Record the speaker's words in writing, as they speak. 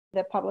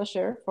the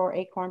publisher for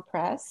Acorn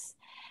Press.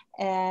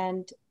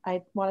 And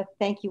I want to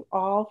thank you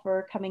all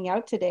for coming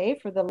out today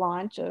for the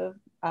launch of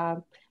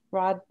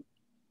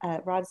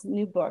Rod's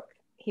new book,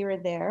 Here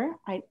and There.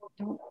 I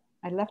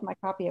left my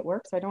copy at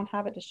work, so I don't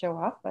have it to show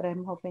off, but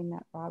I'm hoping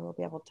that Rod will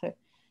be able to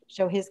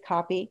show his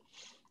copy.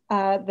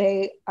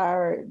 They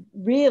are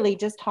really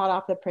just hot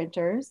off the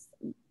printers.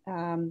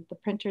 The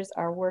printers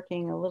are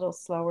working a little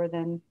slower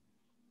than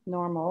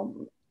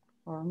normal,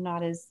 or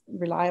not as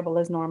reliable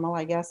as normal,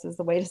 I guess is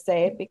the way to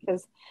say it,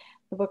 because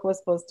the book was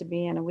supposed to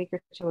be in a week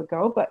or two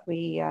ago, but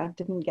we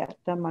didn't get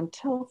them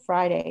until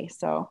Friday.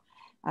 So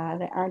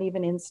they aren't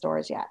even in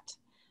stores yet,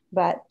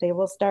 but they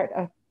will start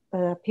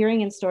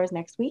appearing in stores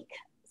next week.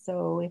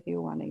 So if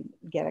you want to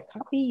get a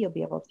copy, you'll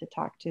be able to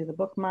talk to the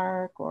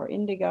Bookmark or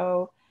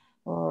Indigo,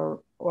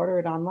 or order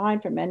it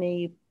online from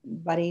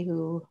anybody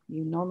who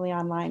you normally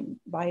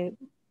buy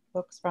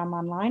books from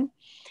online.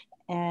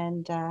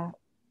 And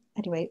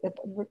anyway,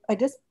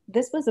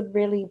 this was a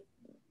really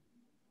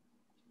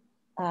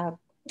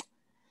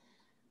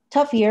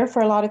tough year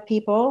for a lot of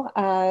people.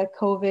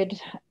 COVID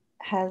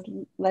has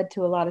led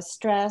to a lot of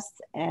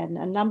stress, and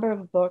a number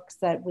of books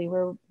that we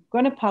were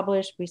going to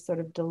publish, we sort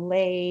of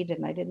delayed,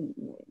 and I didn't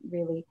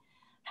really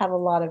have a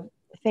lot of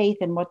faith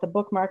in what the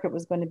book market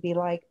was going to be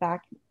like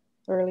back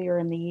earlier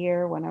in the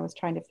year when I was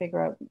trying to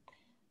figure out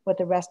what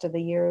the rest of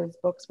the year's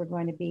books were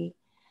going to be.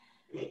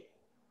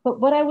 But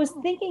what I was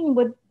thinking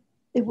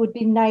it would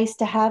be nice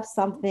to have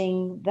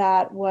something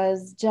that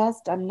was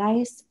just a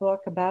nice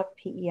book about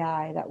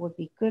PEI that would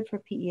be good for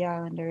PEI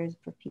Islanders,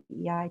 for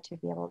PEI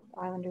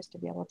Islanders to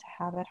be able to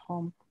have at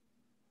home,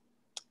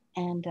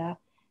 and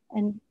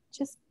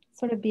just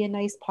sort of be a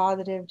nice,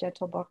 positive,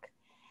 gentle book.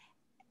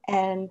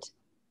 And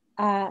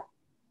I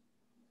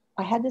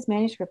had this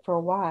manuscript for a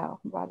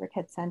while. Roderick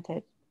had sent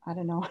it, I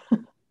don't know,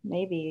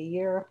 maybe a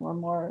year or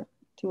more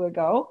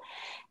ago.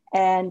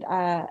 And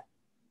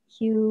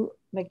Hugh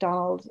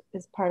MacDonald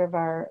is part of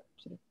our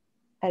sort of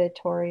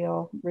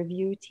editorial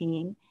review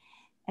team,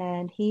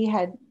 and he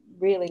had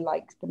really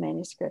liked the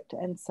manuscript,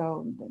 and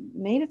so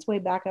made its way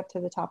back up to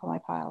the top of my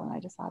pile. And I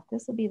just thought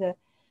this will be the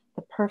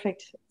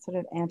perfect sort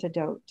of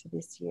antidote to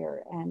this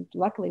year. And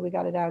luckily we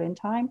got it out in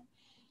time,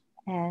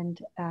 and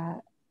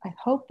I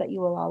hope that you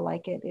will all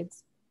like it.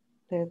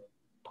 The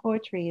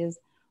poetry is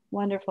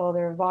wonderful.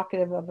 They're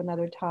evocative of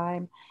another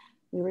time.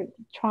 We were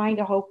trying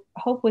to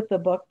hope with the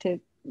book to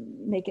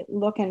make it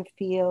look and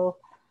feel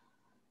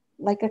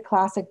like a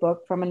classic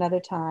book from another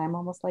time,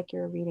 almost like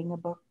you're reading a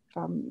book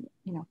from,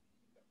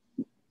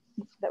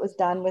 that was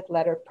done with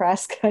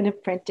letterpress kind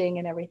of printing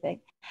and everything.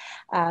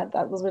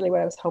 That was really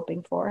what I was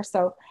hoping for.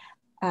 So,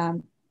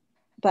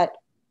 but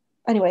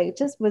anyway, it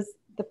just was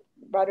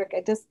Roderick,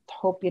 I just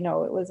hope it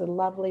was a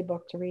lovely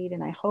book to read,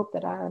 and I hope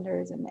that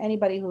Islanders and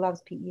anybody who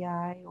loves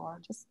PEI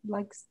or just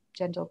likes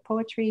gentle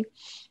poetry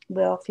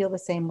will feel the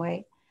same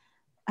way.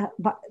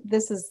 But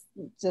this is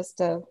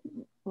just a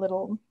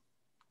little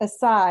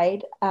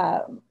aside.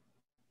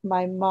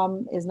 My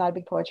mom is not a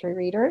big poetry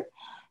reader,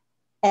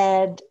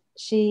 and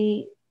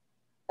she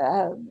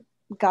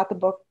got the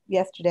book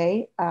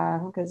yesterday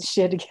because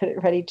she had to get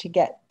it ready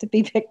to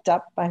be picked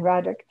up by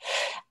Roderick.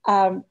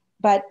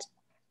 But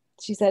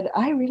she said,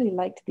 I really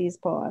liked these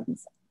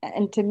poems.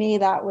 And to me,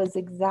 that was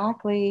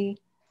exactly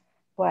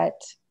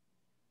what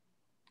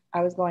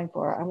I was going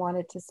for. I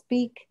wanted to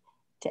speak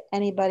to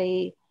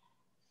anybody.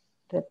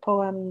 The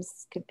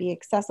poems could be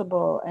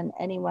accessible, and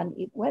anyone,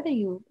 whether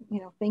you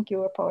think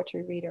you're a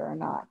poetry reader or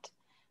not.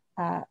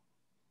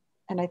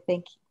 And I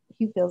think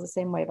Hugh feels the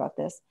same way about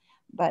this,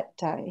 but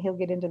he'll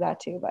get into that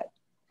too. But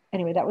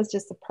anyway, that was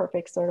just the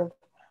perfect sort of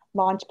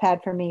launch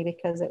pad for me,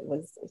 because it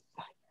was,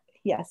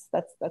 yes,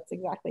 that's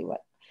exactly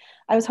what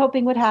I was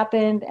hoping would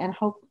happen, and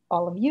hope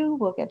all of you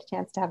will get a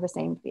chance to have the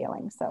same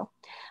feeling. So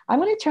I'm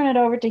going to turn it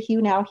over to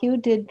Hugh now. Hugh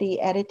did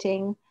the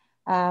editing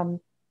for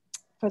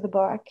the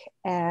book,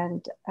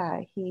 and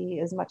he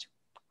is much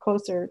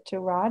closer to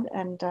Rod,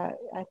 and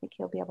I think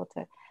he'll be able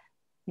to,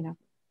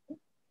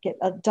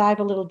 dive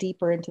a little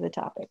deeper into the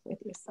topic with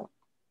you. So,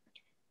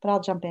 but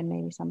I'll jump in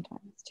maybe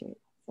sometimes too.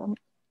 So,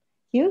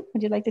 Hugh,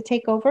 would you like to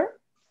take over?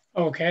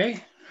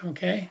 Okay.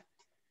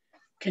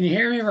 Can you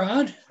hear me,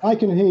 Rod? I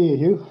can hear you,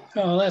 Hugh.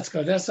 Oh, that's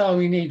good. That's all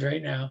we need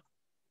right now.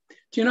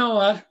 Do you know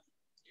what?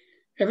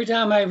 Every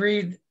time I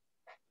read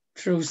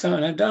through some,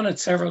 and I've done it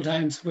several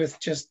times with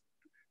just,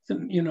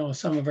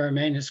 some of our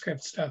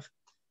manuscript stuff.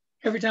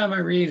 Every time I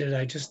read it,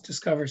 I just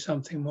discover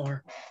something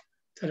more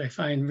that I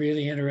find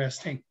really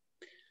interesting.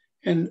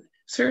 And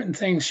certain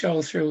things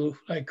show through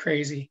like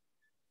crazy.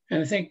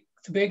 And I think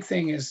the big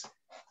thing is,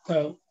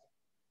 well,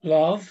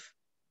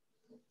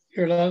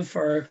 your love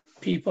for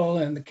people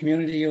and the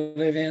community you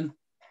live in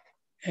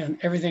and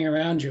everything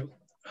around you,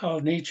 all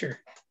nature.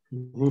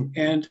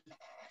 Mm-hmm.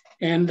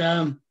 And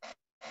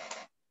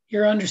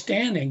your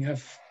understanding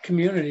of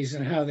communities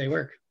and how they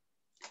work.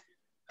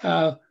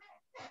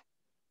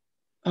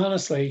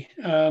 Honestly,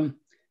 one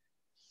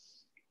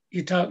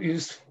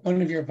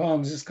of your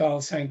poems is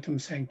called Sanctum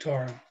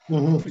Sanctorum,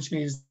 mm-hmm. which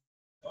means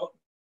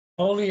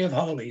Holy of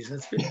Holies.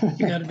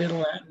 You got a bit of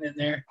Latin in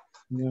there.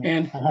 Yeah,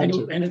 and I had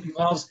to.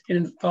 it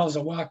involves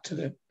a walk to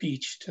the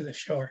beach, to the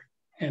shore,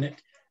 and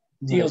it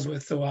deals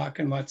with the walk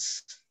and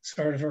what's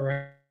sort of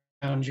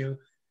around you,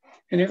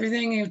 and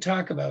everything you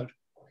talk about,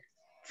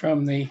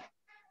 from the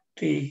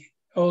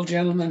old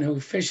gentleman who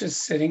fishes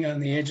sitting on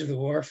the edge of the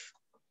wharf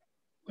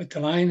with the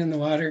line in the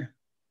water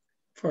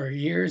for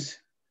years,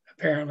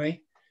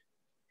 apparently,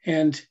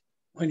 and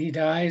when he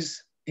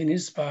dies in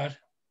his spot,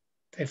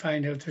 they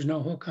find out there's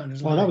no hook on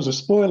his line. Oh, that was a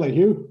spoiler,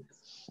 Hugh.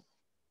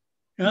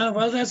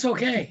 Well, that's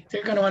okay.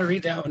 They're going to want to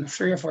read that one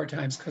 3 or 4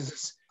 times because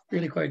it's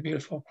really quite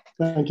beautiful.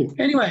 Thank you.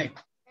 Anyway,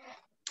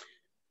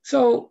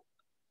 so,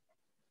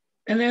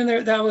 and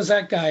then that was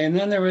that guy. And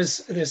then there was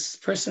this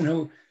person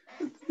who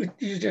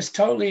you just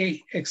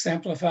totally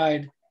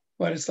exemplified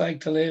what it's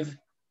like to live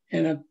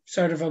in a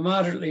sort of a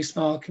moderately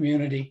small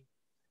community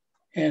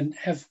and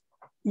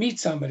meet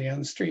somebody on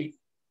the street.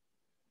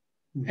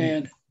 Mm-hmm.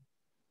 And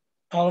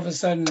all of a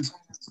sudden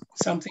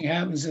something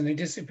happens and they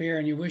disappear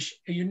and you wish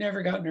you'd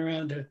never gotten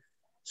around to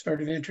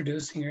sort of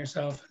introducing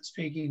yourself and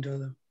speaking to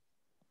them.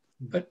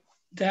 But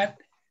that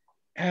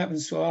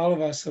happens to all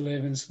of us who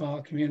live in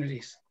small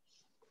communities.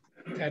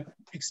 That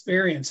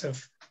experience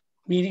of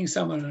meeting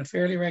someone on a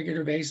fairly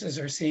regular basis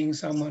or seeing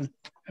someone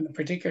in a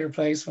particular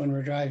place when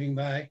we're driving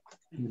by.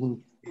 Mm-hmm.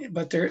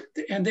 But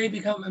they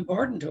become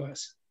important to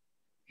us,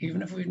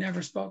 even if we've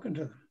never spoken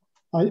to them.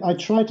 I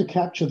try to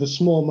capture the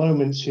small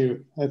moments,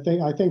 Hugh. I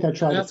think I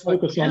try to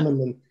focus on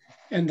them.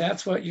 And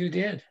that's what you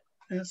did.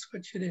 That's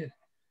what you did.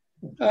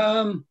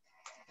 A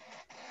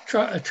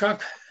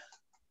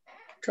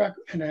truck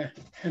and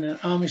an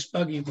Amish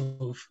buggy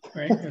move,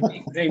 right?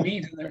 They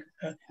meet in their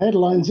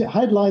headlines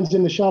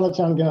in the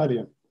Charlottetown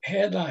Guardian.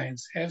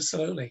 Headlines,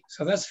 absolutely.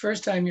 So that's the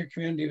first time your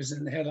community was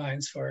in the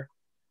headlines for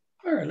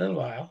a little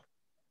while.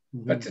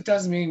 Mm-hmm. But it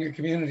doesn't mean your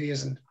community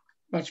isn't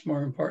much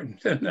more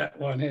important than that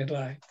one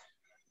headline.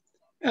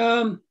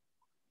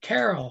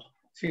 Carol,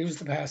 she was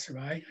the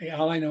passerby.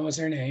 All I know is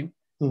her name.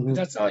 Mm-hmm.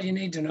 That's all you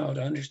need to know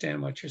to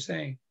understand what you're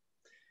saying.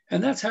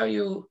 And that's how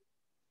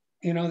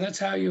that's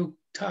how you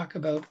talk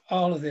about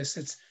all of this.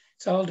 It's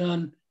all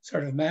done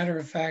sort of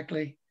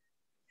matter-of-factly,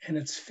 and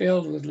it's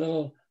filled with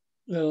little,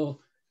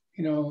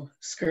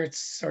 skirts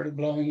sort of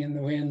blowing in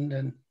the wind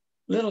and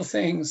little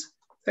things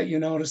that you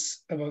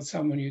notice about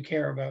someone you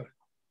care about,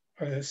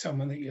 or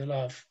someone that you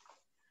love,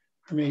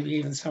 or maybe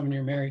even someone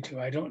you're married to.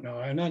 I don't know.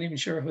 I'm not even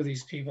sure who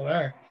these people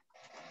are.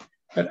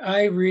 But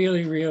I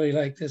really, really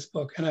like this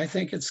book, and I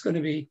think it's going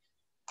to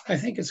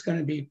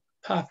be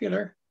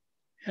popular,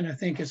 and I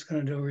think it's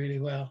going to do really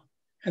well.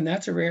 And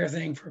that's a rare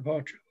thing for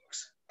poetry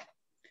books.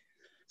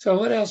 So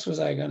what else was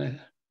I going to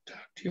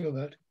talk to you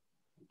about?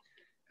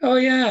 Oh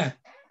yeah,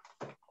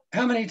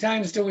 how many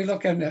times do we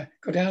look and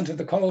go down to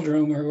the cold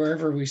room or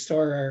wherever we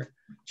store our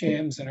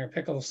jams and our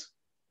pickles,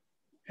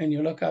 and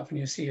you look up and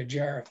you see a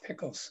jar of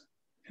pickles,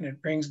 and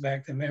it brings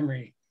back the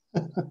memory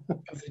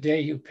of the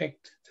day you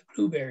picked the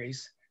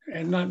blueberries.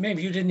 And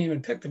maybe you didn't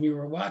even pick them, you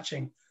were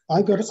watching.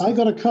 I got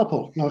a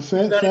couple. No,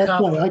 fair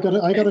play. I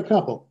got a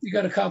couple. You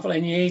got a couple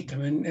and you ate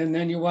them, and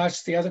then you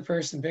watched the other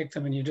person pick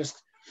them and you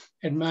just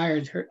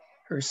admired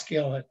her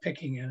skill at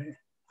picking it.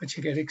 But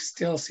you could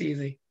still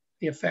see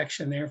the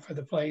affection there for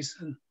the place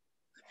and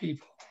the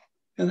people.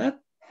 And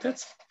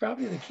that's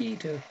probably the key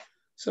to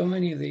so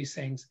many of these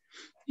things.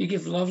 You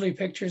give lovely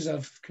pictures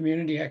of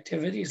community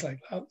activities like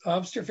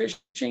lobster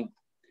fishing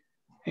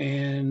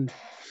and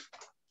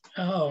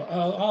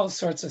all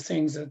sorts of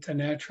things that the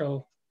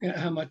natural,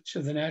 how much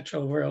of the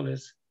natural world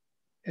is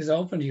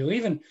open to you.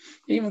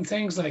 Even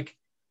things like,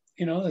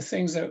 the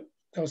things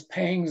those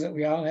pangs that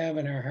we all have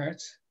in our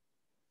hearts.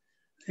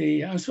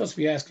 I'm supposed to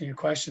be asking you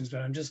questions,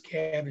 but I'm just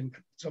gabbing.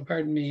 So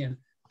pardon me and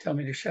tell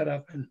me to shut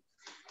up. And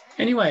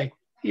anyway,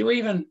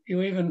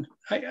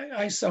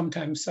 I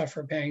sometimes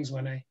suffer pangs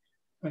when I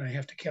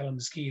have to kill a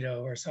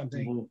mosquito or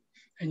something. Mm-hmm.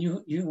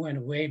 And you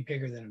went way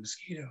bigger than a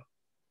mosquito.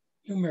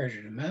 You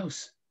murdered a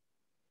mouse.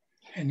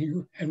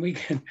 And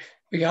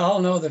we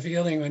all know the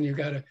feeling when you've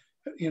got an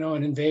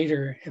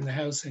invader in the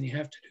house and you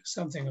have to do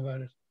something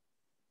about it.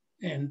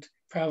 And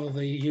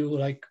probably you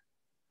like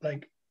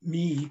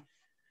me,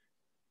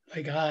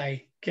 like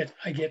I get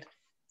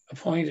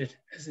appointed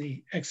as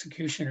the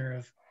executioner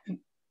of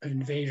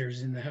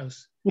invaders in the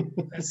house.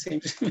 That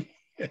seems to me,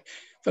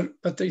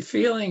 but the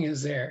feeling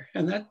is there,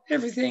 and that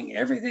everything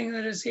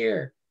that is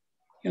here,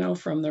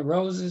 from the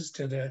roses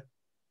to the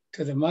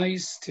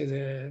mice to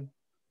the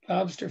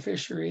lobster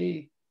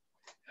fishery,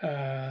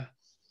 oh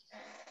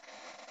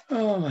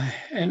my,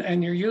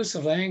 and your use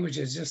of language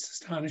is just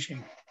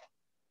astonishing.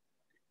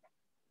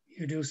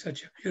 You do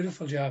such a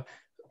beautiful job.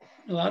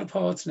 A lot of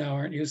poets now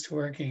aren't used to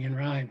working in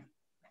rhyme,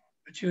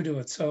 but you do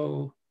it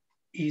so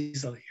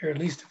easily, or at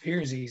least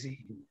appears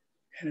easy,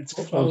 and it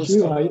flows.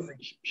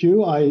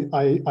 Hugh,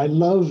 I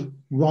love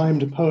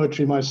rhymed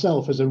poetry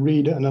myself as a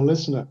reader and a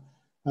listener,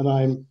 and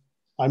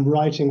I'm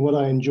writing what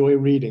I enjoy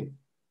reading.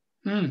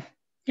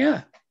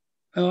 Yeah.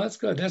 Oh, that's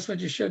good. That's what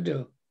you should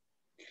do.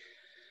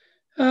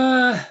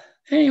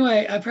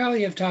 Anyway, I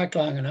probably have talked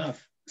long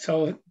enough.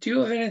 So do you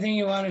have anything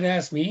you wanted to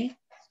ask me?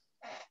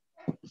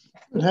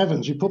 Good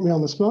heavens, you put me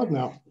on the spot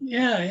now.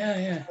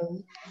 Yeah.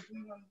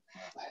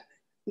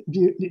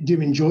 Do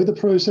you enjoy the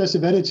process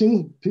of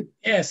editing?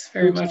 Yes,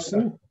 very much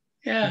so.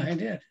 Yeah, I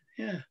did.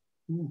 Yeah.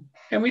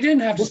 And we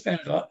didn't have to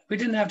spend a lot. We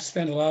didn't have to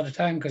spend a lot of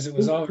time because it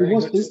was all very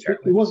good to start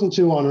with. It wasn't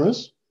too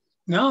onerous.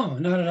 No,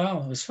 not at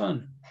all. It was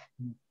fun.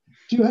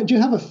 Do you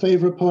have a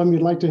favorite poem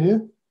you'd like to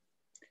hear?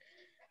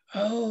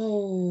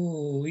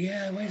 Oh,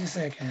 yeah. Wait a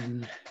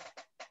second.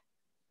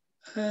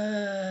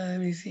 Let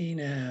me see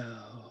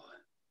now.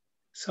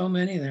 So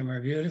many of them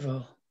are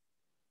beautiful.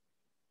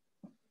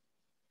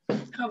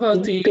 How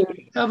about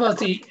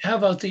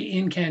the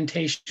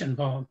incantation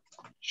poem?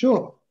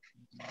 Sure.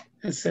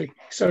 It's like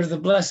sort of the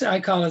blessing.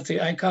 I call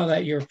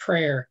that your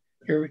prayer,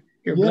 your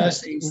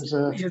blessings.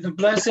 The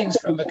blessings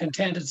from a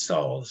contented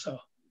soul. So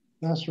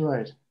that's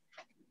right.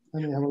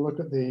 Let me have a look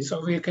at the.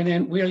 So we can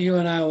end. You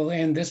and I will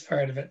end this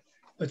part of it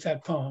with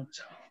that poem.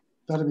 So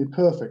that'll be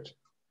perfect.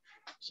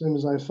 As soon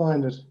as I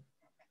find it.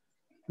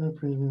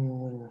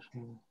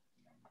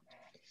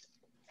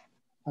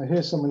 I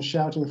hear someone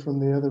shouting from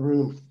the other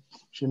room.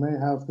 She may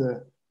have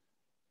the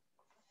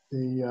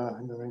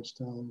range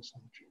down.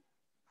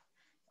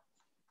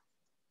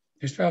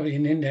 There's probably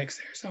an index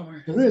there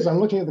somewhere. There is. I'm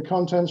looking at the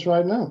contents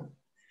right now.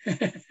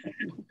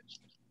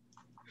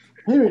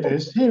 Here it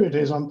is. Here it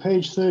is on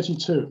page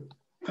 32.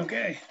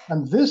 Okay.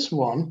 And this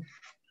one,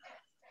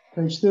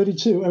 page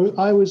 32.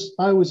 I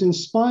was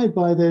inspired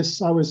by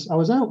this. I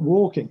was out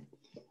walking,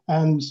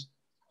 and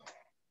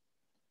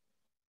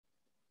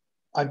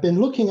I've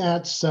been looking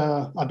at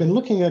a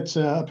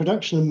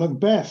production of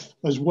Macbeth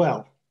as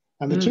well,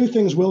 and the two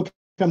things will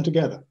come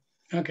together.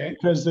 Okay.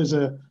 Because there's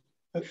a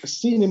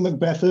scene in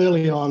Macbeth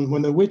early on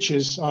when the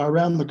witches are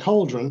around the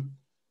cauldron,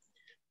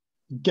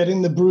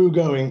 getting the brew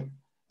going,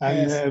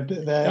 and they're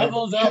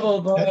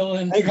double boil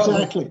and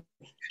exactly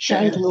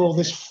chanting all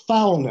this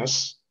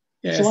foulness.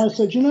 Yes. So I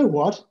said, you know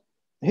what?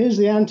 Here's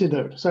the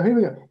antidote. So here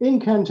we go.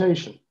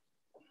 Incantation.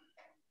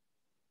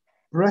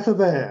 Breath of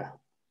air,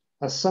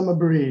 a summer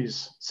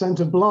breeze, scent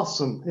of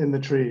blossom in the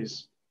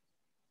trees.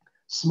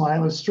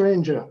 Smile of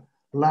stranger,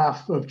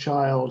 laugh of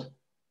child,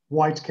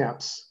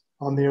 whitecaps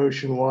on the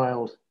ocean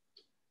wild.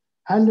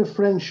 Hand of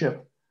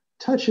friendship,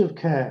 touch of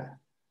care,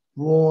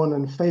 worn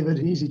and favored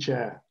easy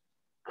chair.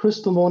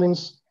 Crystal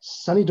mornings,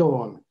 sunny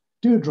dawn,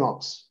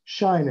 dewdrops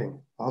shining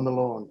on the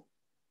lawn.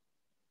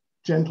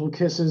 Gentle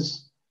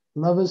kisses,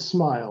 lovers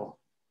smile,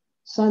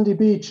 sandy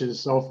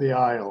beaches of the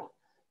isle,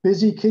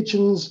 busy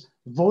kitchens,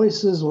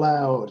 voices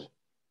loud,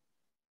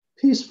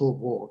 peaceful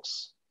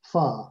walks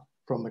far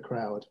from the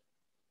crowd.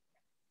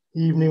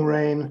 Evening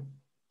rain,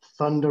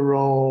 thunder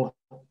roll,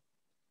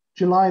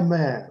 July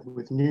mare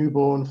with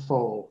newborn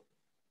foal.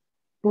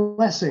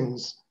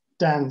 Blessings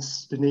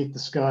dance beneath the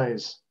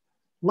skies,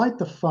 light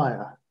the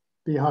fire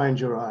behind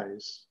your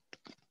eyes.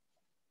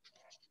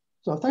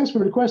 So thanks for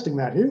requesting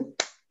that, Hugh.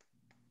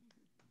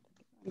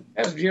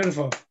 That was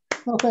beautiful.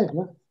 Oh, thank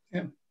you.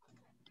 Yeah.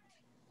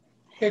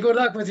 Okay, good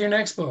luck with your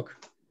next book.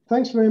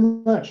 Thanks very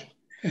much.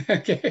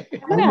 Okay.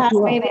 I'm going to ask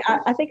maybe,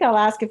 I think I'll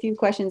ask a few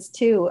questions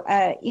too.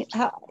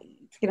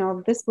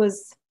 This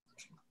was,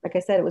 like I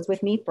said, it was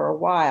with me for a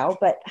while,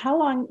 but how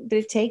long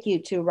did it take you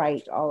to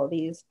write all of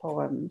these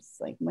poems?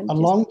 Like when? A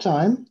long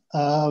time,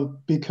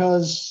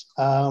 because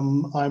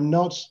I'm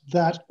not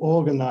that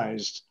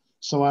organized.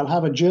 So I'll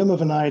have a germ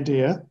of an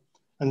idea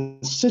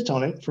and sit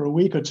on it for a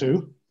week or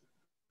two.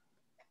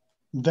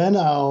 Then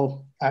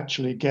I'll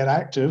actually get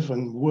active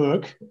and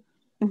work,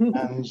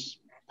 and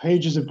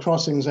pages of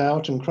crossings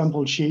out and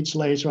crumpled sheets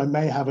later, I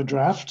may have a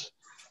draft.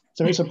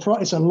 So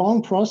it's a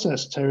long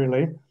process, Terry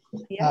Lee.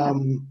 Yeah.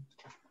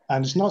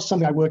 And it's not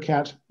something I work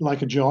at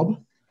like a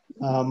job.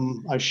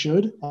 I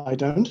should, I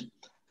don't.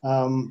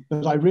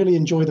 But I really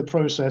enjoy the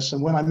process.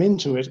 And when I'm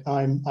into it,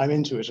 I'm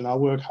into it, and I'll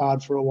work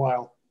hard for a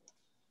while.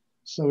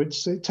 So it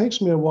takes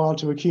me a while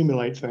to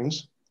accumulate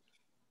things.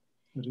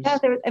 Yeah,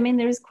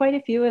 there's quite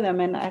a few of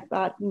them. And I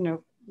thought,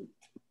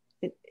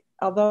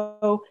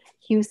 although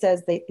Hugh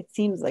says it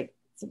seems like,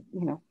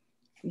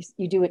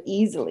 you do it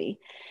easily,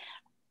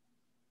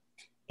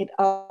 it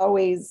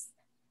always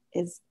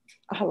is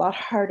a lot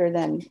harder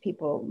than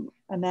people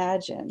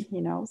imagine,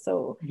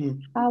 so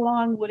how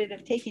long would it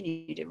have taken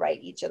you to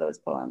write each of those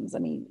poems? I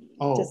mean,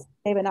 just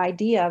have an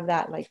idea of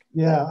that, like.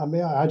 Yeah, I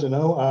mean, I don't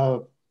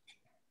know,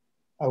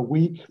 a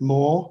week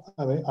more.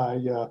 I mean,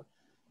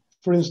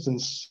 for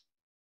instance,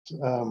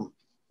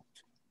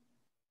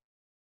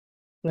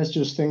 let's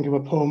just think of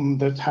a poem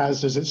that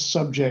has as its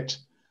subject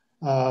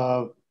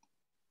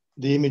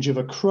the image of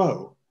a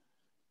crow.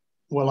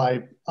 Well,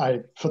 I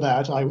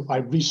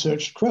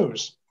researched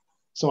crows.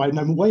 So I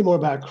know way more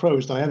about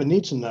crows than I ever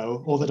need to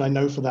know, or that I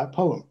know for that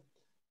poem.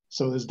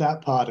 So there's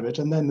that part of it.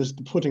 And then there's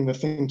putting the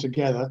thing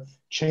together,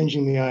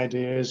 changing the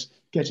ideas,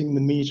 getting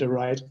the meter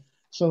right.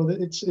 So that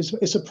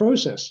it's a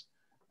process.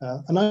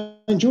 And I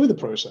enjoy the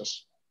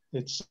process.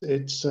 It's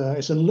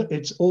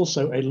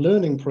also a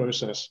learning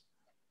process.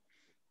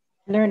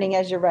 Learning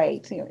as you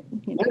write,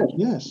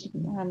 yes,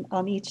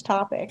 on each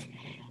topic.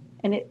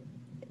 And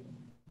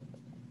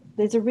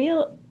there's a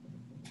real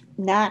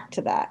knack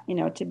to that, you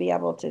know, to be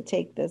able to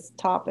take this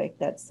topic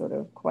that's sort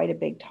of quite a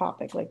big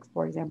topic, like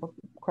for example,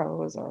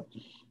 crows or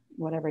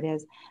whatever it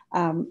is,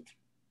 and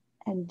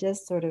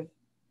just sort of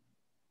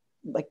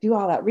like do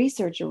all that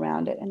research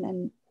around it and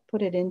then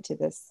put it into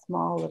this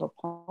small little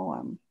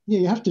poem. Yeah,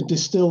 you have to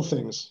distill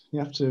things. You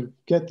have to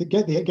get to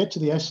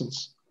the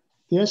essence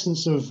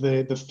of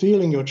the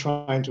feeling you're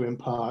trying to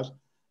impart,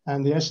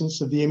 and the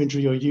essence of the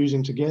imagery you're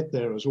using to get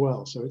there as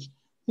well. So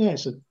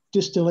it's a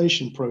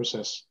distillation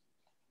process.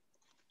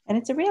 And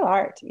it's a real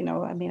art, you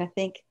know. I mean, I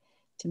think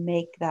to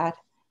make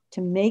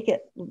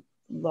it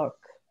look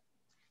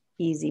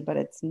easy, but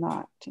it's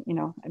not, you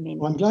know. I mean,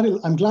 well,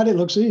 I'm glad it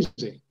looks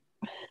easy.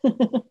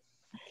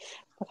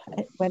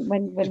 when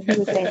Hugh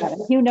was saying that,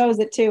 and Hugh knows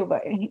it too,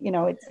 but you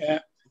know,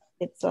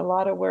 it's a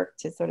lot of work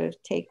to sort of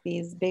take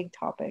these big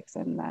topics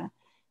and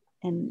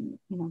you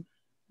know,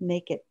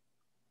 make it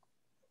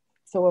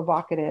so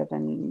evocative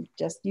and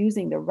just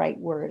using the right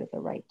word at the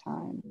right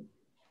time.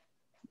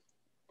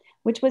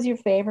 Which was your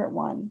favorite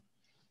one?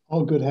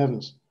 Oh, good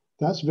heavens.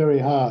 That's very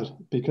hard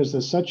because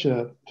there's such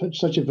a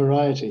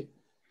variety.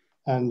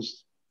 And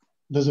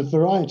there's a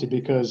variety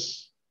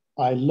because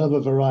I love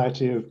a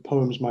variety of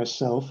poems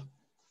myself.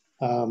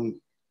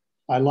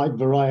 I like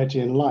variety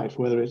in life,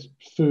 whether it's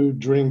food,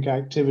 drink,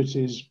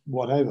 activities,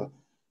 whatever.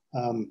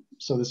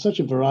 So there's such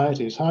a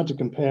variety. It's hard to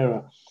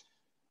compare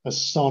a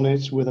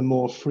sonnet with a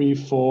more free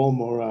form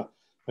or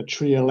a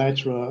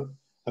triolet or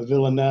a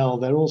villanelle.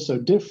 They're all so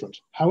different.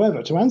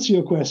 However, to answer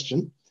your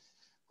question,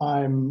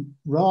 I'm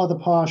rather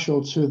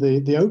partial to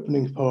the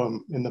opening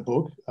poem in the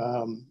book,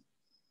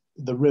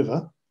 The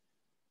River,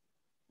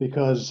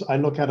 because I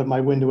look out of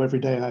my window every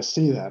day and I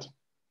see that.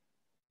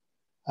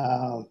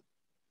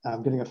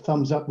 I'm getting a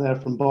thumbs up there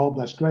from Bob.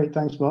 That's great.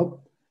 Thanks,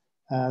 Bob.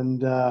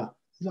 And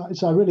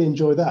so I really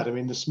enjoy that. I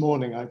mean, this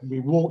morning we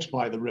walked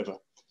by the river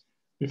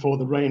before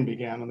the rain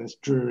began on this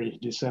dreary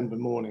December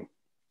morning.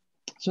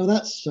 So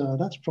that's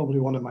probably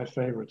one of my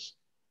favorites.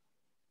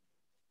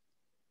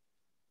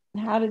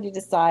 How did you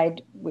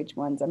decide which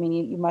ones? I mean,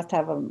 you must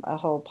have a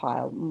whole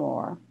pile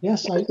more.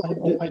 Yes,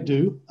 I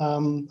do.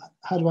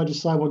 How do I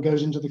decide what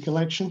goes into the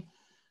collection?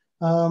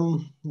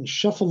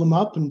 Shuffle them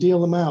up and deal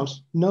them out.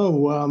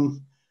 No,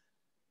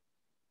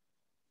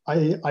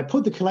 I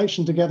put the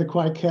collection together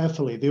quite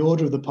carefully. The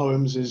order of the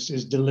poems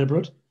is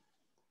deliberate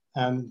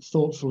and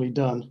thoughtfully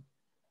done,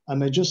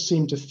 and they just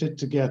seem to fit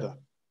together.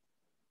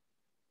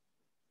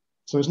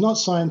 So it's not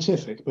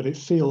scientific, but it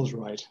feels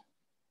right.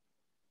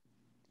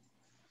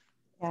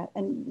 Yeah,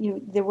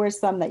 and there were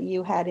some that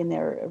you had in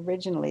there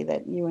originally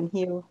that you and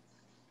Hugh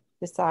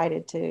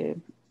decided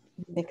to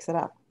mix it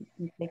up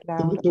and take it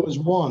out. There was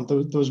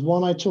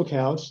one I took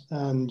out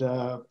and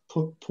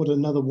put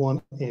another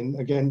one in.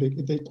 Again,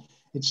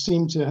 it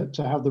seemed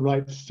to have the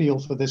right feel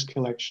for this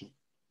collection.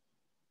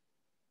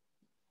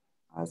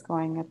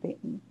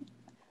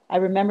 I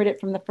remembered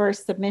it from the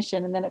first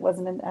submission, and then it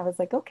wasn't. I was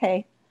like,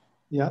 okay.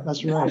 Yeah,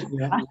 that's right.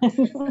 Yeah,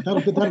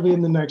 that'll be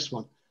in the next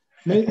one.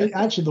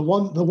 Actually, the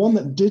one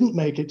that didn't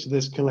make it to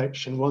this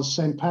collection was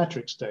St.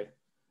 Patrick's Day.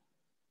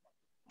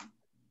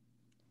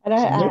 And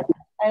I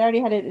already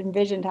had it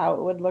envisioned how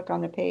it would look on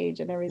the page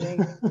and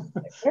everything.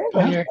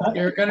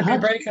 You're going to be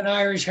breaking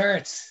Irish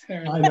hearts.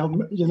 I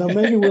know. You know,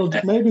 maybe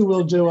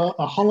we'll do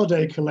a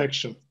holiday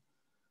collection.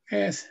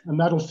 Yes. And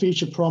that'll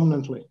feature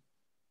prominently.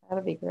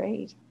 That'll be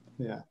great.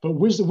 Yeah, but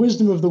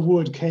Wisdom of the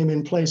Wood came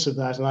in place of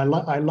that, and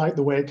I like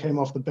the way it came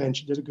off the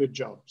bench. It did a good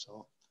job,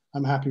 so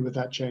I'm happy with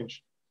that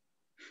change.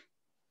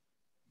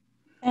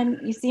 And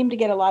you seem to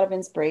get a lot of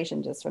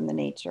inspiration just from the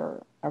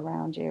nature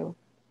around you.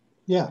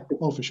 Yeah,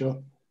 oh, for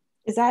sure.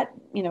 Is that,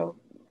 you know,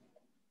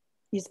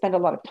 you spend a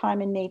lot of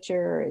time in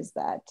nature? Is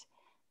that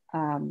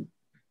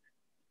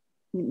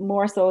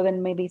more so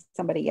than maybe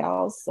somebody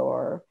else?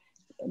 Or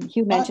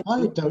Hugh mentioned.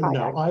 I don't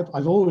know.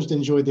 I've always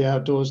enjoyed the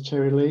outdoors,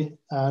 Terry Lee.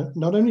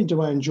 Not only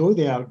do I enjoy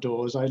the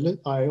outdoors,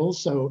 I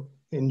also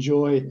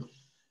enjoy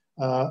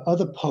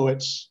other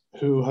poets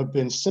who have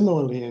been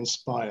similarly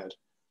inspired.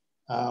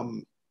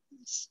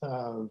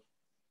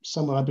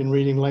 Someone I've been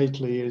reading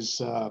lately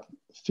is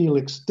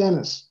Felix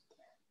Dennis,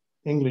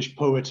 English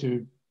poet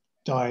who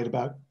died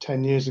about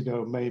 10 years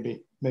ago,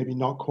 maybe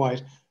not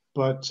quite,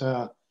 but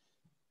a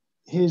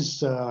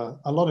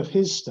lot of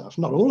his stuff,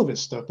 not all of his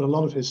stuff, but a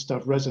lot of his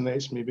stuff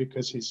resonates with me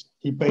because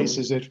he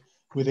bases it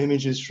with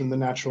images from the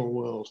natural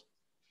world.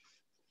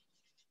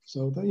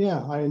 So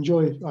yeah, I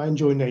enjoy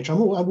nature.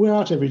 We're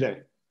out every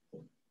day.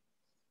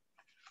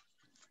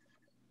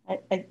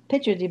 I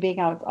pictured you being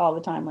out all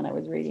the time when I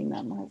was reading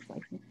them. I was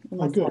like, you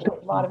must spend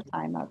a lot of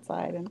time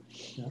outside. And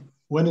yeah.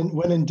 When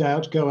in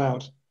doubt, go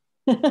out.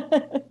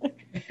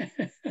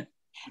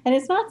 And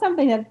it's not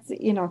something that's,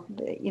 you know,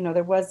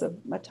 there was a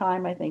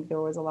time, I think there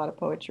was a lot of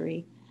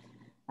poetry,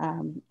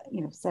 you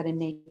know, set in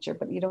nature,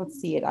 but you don't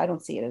see it. I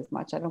don't see it as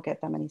much. I don't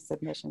get that many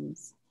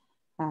submissions.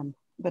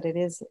 But it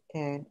is,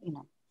 you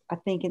know, I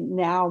think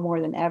now more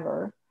than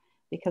ever,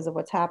 because of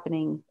what's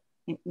happening,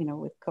 you know,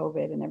 with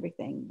COVID and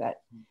everything,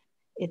 that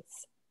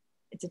it's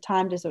a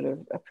time to sort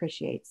of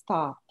appreciate,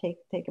 stop,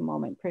 take a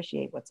moment,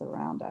 appreciate what's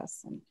around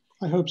us. And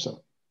I hope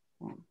so.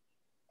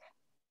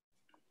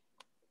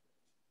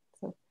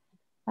 So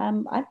I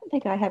don't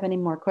think I have any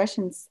more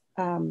questions.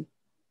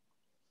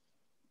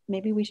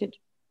 Maybe we should,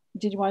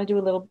 did you want to do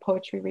a little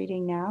poetry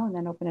reading now and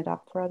then open it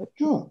up for other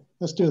people? Sure,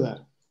 let's do that.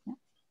 Yeah.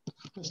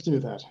 Let's do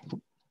that.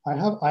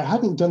 I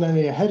hadn't done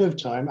any ahead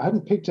of time. I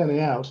hadn't picked any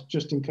out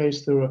just in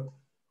case there were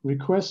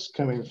requests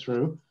coming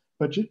through.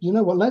 But you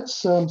know what, let's,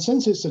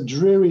 since it's a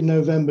dreary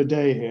November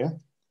day here,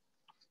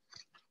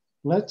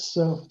 let's,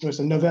 it's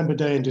a November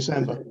day in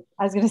December.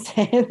 I was going to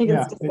say, I think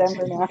it's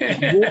December now.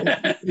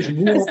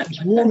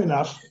 It's warm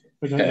enough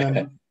for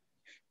November.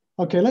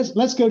 Okay,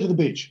 let's go to the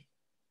beach.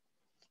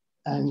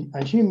 And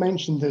Hugh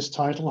mentioned this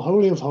title,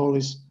 Holy of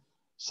Holies,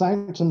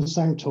 Sanctum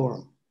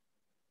Sanctorum.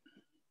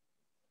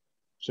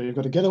 So you've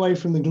got to get away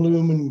from the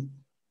gloom and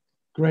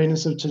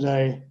grayness of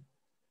today,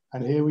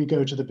 and here we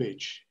go to the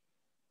beach.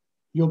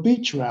 Your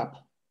beach wrap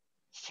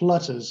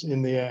flutters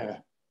in the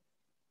air.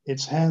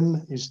 Its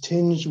hem is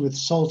tinged with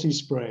salty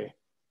spray.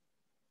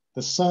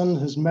 The sun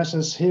has met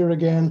us here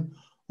again,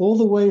 all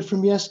the way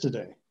from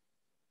yesterday.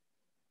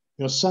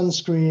 Your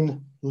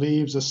sunscreen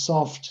leaves a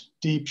soft,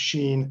 deep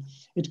sheen.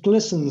 It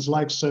glistens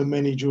like so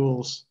many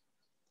jewels,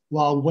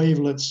 while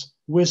wavelets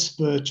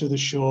whisper to the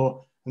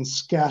shore and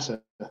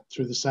scatter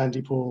through the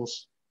sandy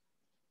pools.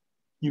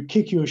 You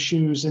kick your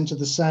shoes into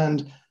the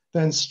sand,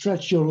 then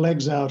stretch your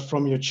legs out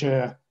from your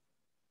chair.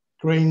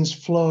 Grains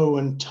flow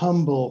and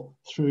tumble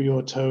through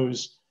your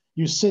toes.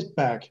 You sit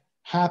back,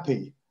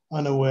 happy,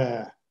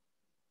 unaware.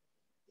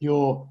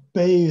 You're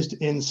bathed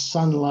in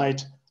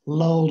sunlight,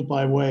 lulled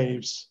by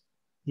waves.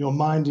 Your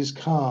mind is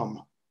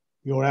calm,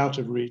 you're out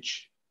of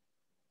reach.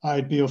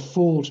 I'd be a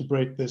fool to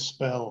break this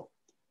spell,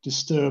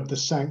 disturb the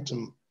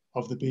sanctum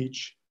of the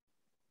beach.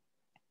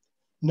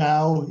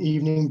 Now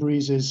evening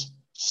breezes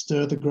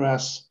stir the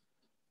grass.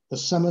 The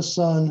summer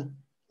sun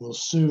will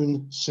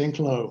soon sink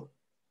low.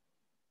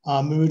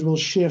 Our mood will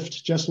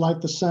shift just like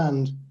the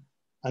sand,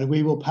 and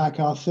we will pack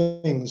our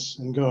things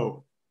and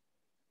go.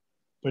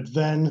 But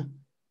then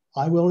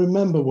I will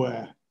remember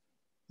where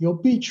your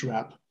beach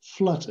wrap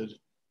fluttered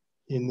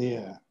in the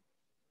air.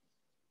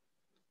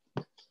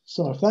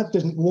 So if that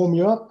didn't warm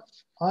you up,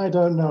 I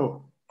don't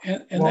know.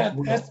 And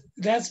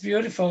that's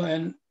beautiful.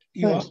 And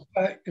you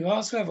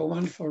also have a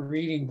wonderful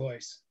reading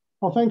voice.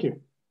 Oh, thank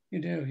you. You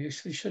do. You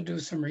should do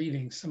some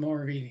readings, some more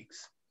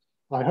readings.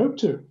 I hope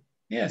to.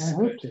 Yes. I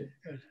hope to.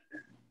 Good.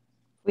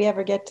 If we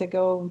ever get to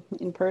go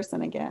in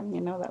person again,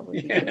 you know, that would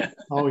be good.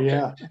 Oh,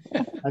 yeah.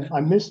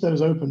 I miss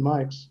those open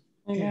mics.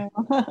 I know.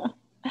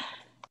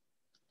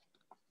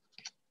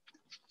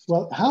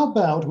 Well, how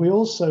about we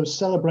also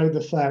celebrate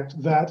the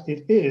fact that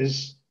it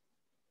is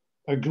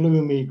a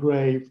gloomy,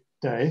 grey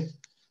day.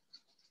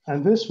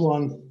 And this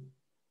one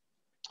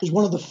is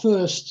one of the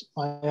first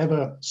I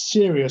ever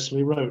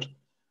seriously wrote.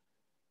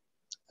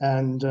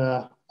 And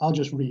I'll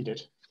just read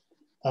it.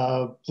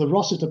 The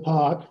Rossiter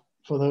Park,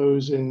 for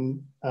those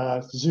in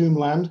Zoom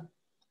land,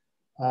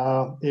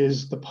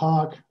 is the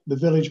park, the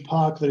village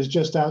park that is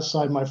just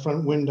outside my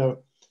front window,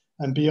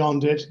 and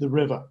beyond it, the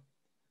river.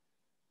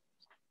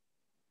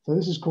 So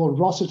this is called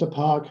Rossiter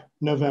Park,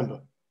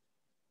 November.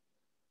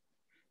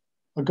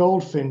 A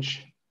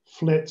goldfinch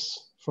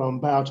flits from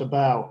bough to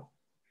bough.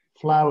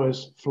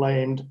 Flowers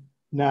flamed,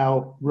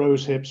 now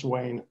rose hips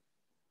wane.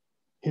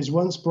 His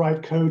once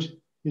bright coat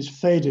is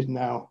faded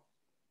now.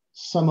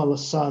 Summer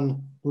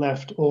sun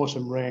left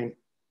autumn rain.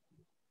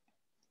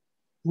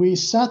 We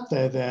sat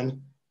there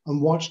then and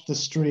watched the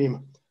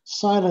stream.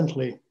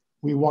 Silently,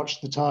 we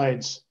watched the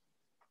tides.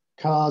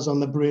 Cars on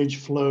the bridge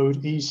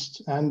flowed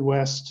east and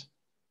west.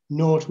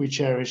 Naught we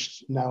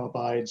cherished now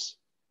abides.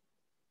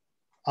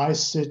 I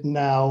sit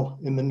now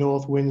in the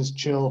north wind's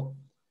chill.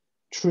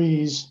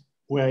 Trees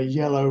wear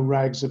yellow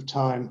rags of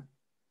time.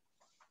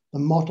 The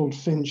mottled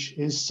finch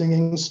is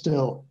singing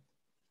still.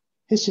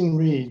 Hissing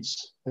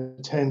reeds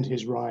attend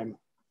his rhyme.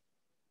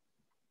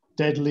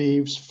 Dead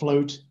leaves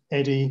float,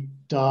 eddy,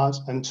 dart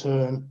and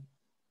turn.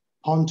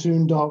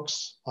 Pontoon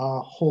docks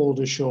are hauled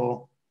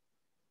ashore.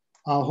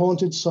 Our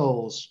haunted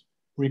souls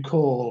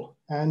recall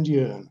and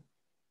yearn,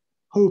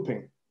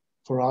 hoping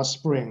for our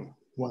spring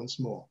once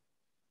more.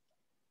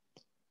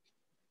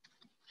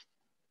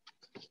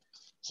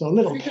 So a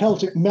little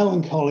Celtic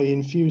melancholy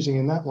infusing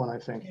in that one, I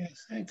think.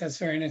 Yes, I think that's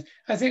very nice.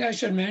 I think I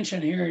should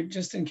mention here,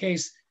 just in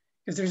case,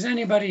 if there's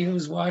anybody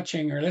who's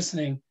watching or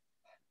listening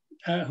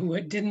who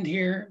didn't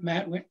hear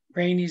Matt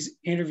Rainey's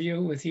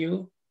interview with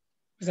you.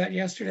 Was that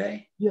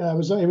yesterday? Yeah, it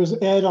was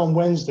aired on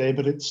Wednesday,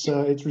 but it's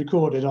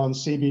recorded on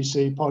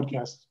CBC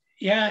podcast.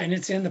 Yeah, and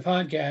it's in the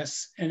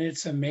podcast, and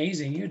it's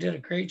amazing. You did a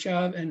great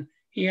job, and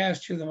he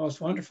asked you the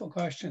most wonderful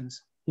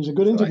questions. He's a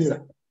good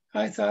interviewer.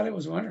 I thought it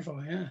was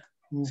wonderful, yeah.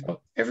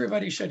 So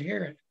everybody should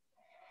hear it.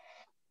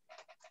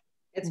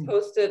 It's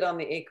posted on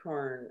the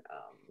Acorn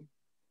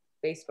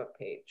Facebook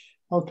page.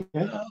 Okay.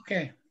 Oh,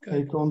 okay, good.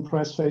 Acorn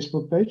Press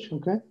Facebook page,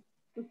 okay.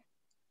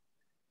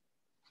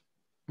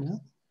 Yeah.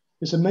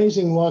 It's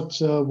amazing what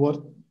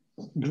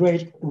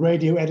great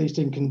radio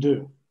editing can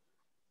do.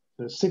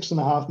 The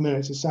 6.5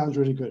 minutes, it sounds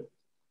really good.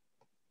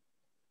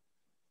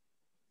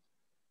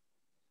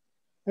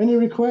 Any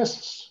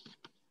requests?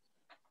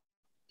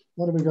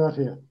 What have we got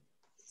here?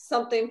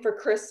 Something for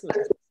Christmas.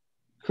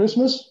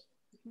 Christmas?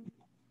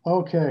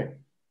 Okay.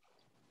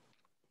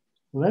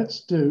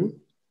 Let's do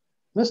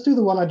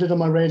the one I did on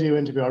my radio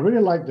interview. I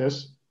really like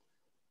this.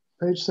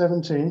 Page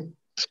 17.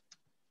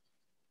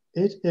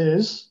 It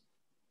is.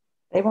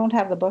 They won't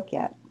have the book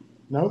yet.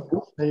 No.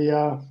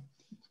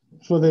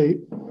 For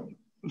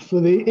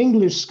the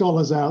English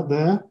scholars out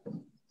there,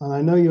 and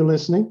I know you're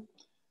listening,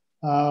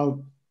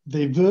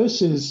 the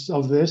verses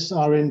of this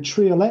are in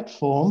triolet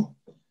form.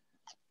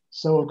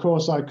 So, of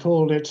course, I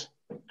called it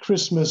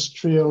Christmas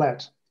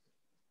Triolet.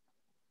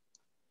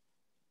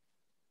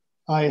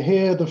 I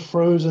hear the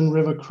frozen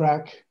river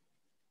crack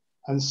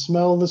and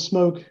smell the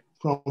smoke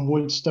from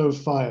wood stove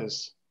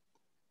fires.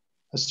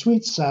 A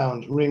sweet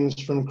sound rings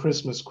from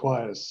Christmas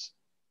choirs.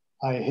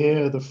 I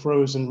hear the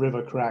frozen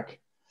river crack.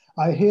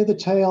 I hear the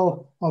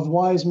tale of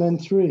wise men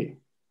three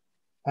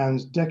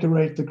and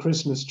decorate the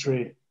Christmas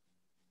tree.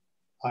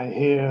 I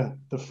hear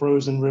the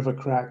frozen river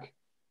crack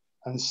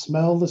and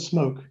smell the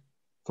smoke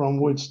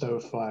from wood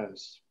stove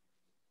fires.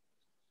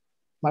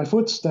 My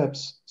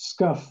footsteps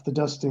scuff the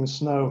dusting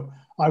snow.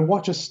 I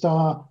watch a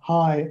star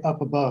high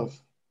up above.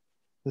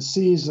 The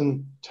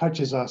season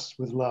touches us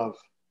with love.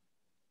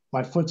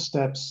 My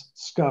footsteps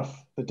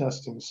scuff the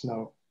dusting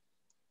snow.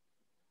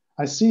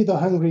 I see the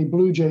hungry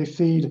blue jay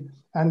feed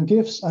and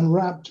gifts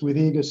unwrapped with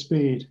eager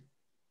speed.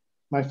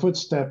 My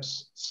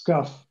footsteps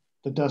scuff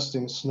the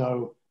dusting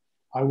snow.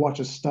 I watch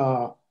a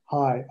star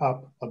high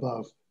up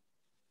above.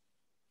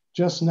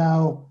 Just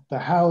now, the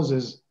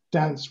houses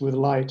dance with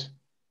light.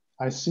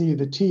 I see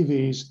the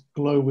TVs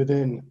glow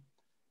within,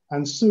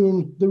 and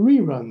soon the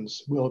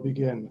reruns will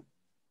begin.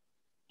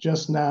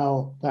 Just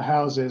now, the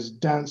houses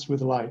dance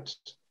with light,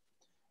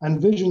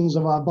 and visions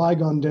of our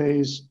bygone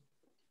days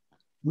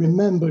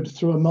remembered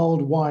through a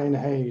mulled wine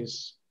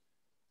haze.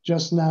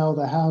 Just now,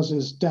 the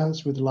houses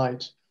dance with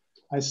light.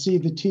 I see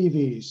the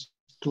TVs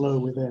glow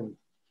within.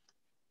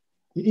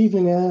 The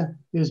evening air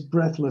is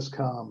breathless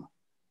calm.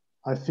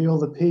 I feel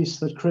the peace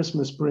that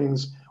Christmas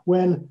brings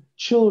when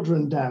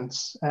children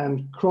dance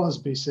and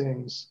Crosby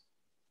sings.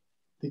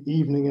 The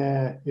evening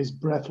air is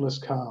breathless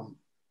calm.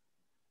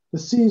 The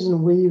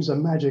season weaves a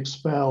magic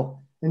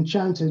spell,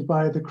 enchanted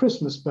by the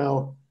Christmas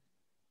bell.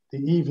 The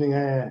evening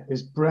air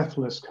is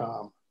breathless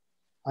calm.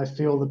 I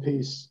feel the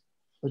peace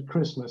that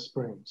Christmas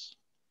brings.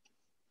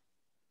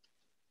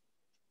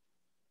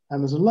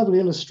 And there's a lovely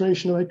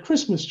illustration of a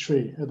Christmas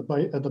tree at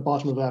the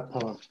bottom of that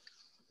poem.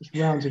 Just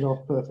rounds it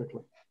off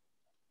perfectly.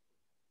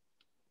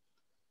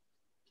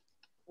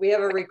 We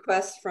have a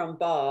request from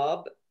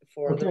Bob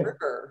for Okay. the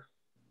river.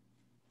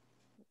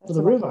 For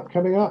the river,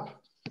 coming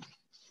up.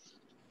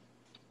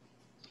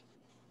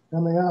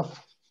 Coming up.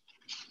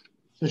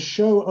 The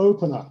show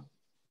opener.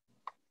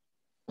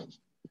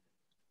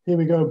 Here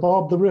we go,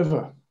 Bob the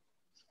River.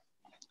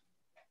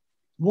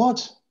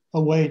 What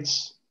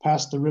awaits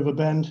past the river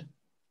bend?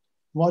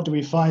 What do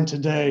we find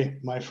today,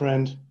 my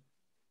friend?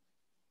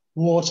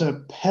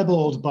 Water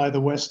pebbled by the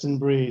western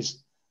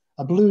breeze.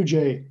 A blue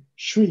jay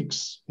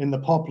shrieks in the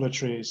poplar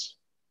trees.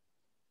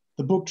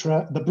 The brook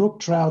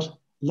trout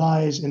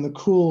lies in the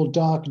cool,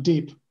 dark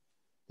deep.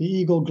 The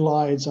eagle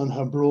glides on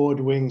her broad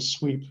wing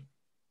sweep.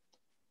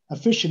 A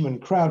fisherman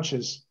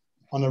crouches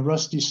on a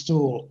rusty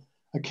stool.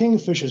 A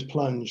kingfisher's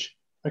plunge,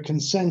 a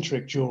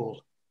concentric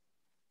jewel.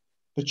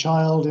 The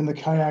child in the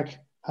kayak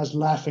has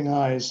laughing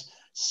eyes.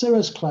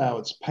 Cirrus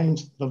clouds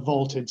paint the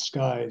vaulted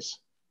skies.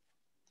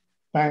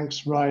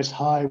 Banks rise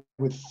high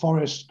with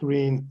forest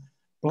green.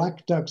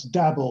 Black ducks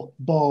dabble,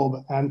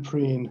 bob, and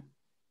preen.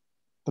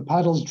 The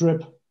paddles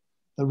drip,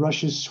 the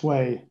rushes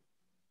sway.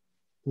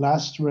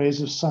 Last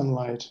rays of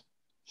sunlight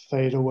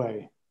fade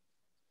away.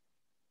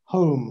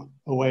 Home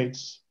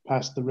awaits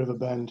past the river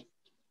bend.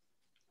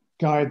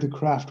 Guide the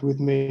craft with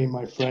me,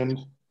 my friend.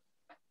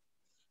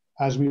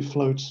 As we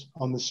float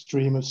on the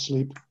stream of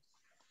sleep,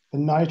 the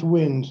night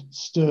wind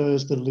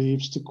stirs the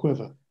leaves to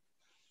quiver.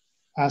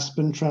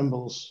 Aspen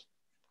trembles,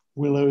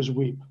 willows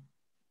weep,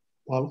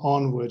 while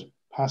onward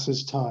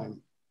passes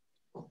time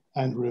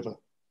and river.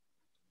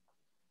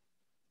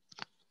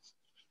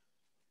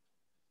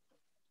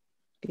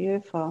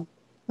 Beautiful.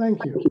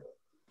 Thank you.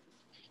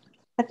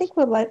 I think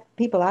we'll let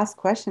people ask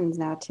questions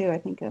now too. I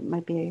think it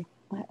might be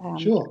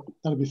Sure,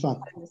 that'll be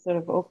fun. to sort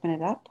of open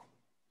it up.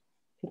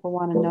 People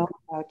want to know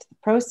about the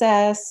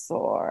process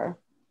or...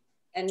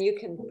 And you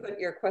can put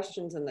your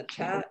questions in the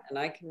chat and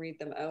I can read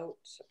them out,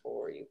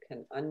 or you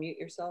can unmute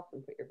yourself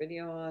and put your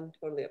video on,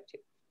 totally up to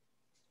you.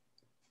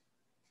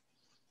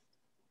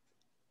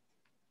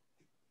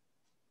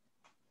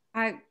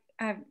 Hi,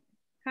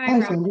 Hi,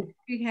 Rob. Sandy.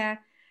 Yeah,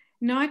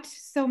 not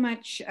so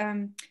much,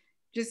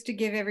 just to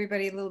give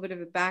everybody a little bit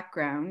of a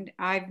background.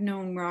 I've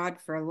known Rod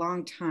for a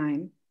long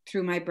time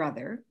through my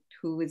brother,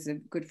 who is a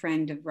good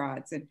friend of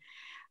Rod's. And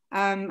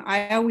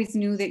I always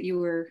knew that you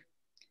were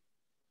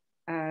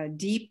a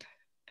deep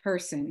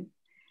person,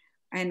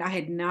 and I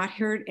had not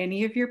heard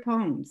any of your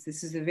poems.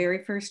 This is the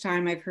very first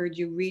time I've heard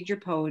you read your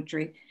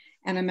poetry.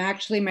 And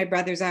my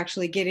brother's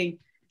actually getting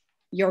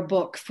your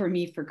book for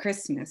me for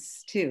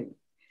Christmas too.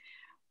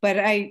 But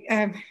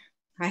I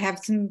have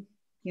some,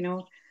 you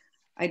know,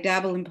 I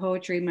dabble in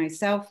poetry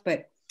myself,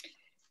 but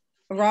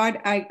Rod,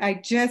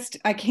 I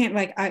can't,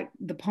 like,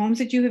 the poems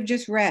that you have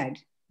just read,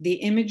 the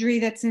imagery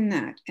that's in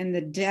that and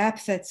the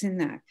depth that's in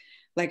that.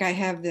 Like I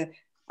have the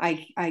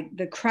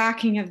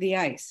cracking of the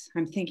ice.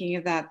 I'm thinking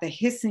of that, the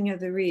hissing of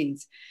the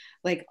reeds,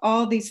 like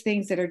all these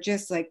things that are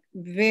just like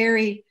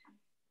very,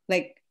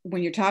 like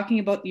when you're talking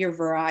about your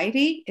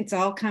variety, it's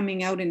all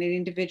coming out in an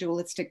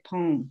individualistic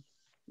poem.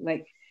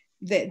 Like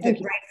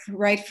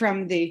right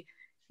from the,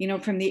 you know,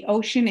 from the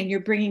ocean, and you're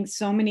bringing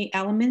so many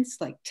elements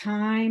like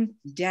time,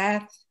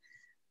 death,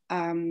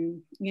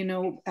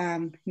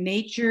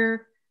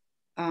 nature,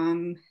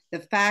 the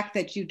fact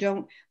that you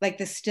don't, like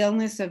the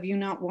stillness of you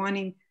not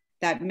wanting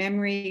that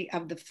memory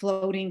of the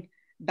floating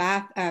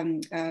bath,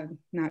 on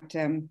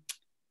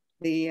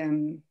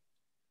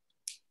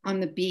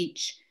the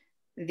beach,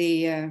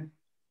 the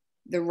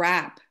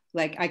wrap.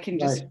 Like I can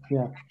just,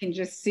 I can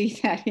just see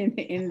that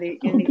in the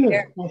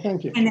air. Well,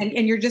 thank you.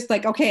 And you're just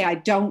like, okay, I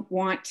don't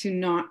want to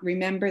not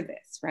remember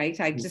this, right?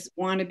 I just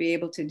want to be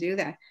able to do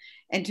that,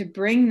 and to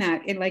bring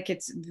that in, like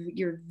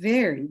you're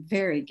very,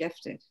 very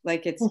gifted.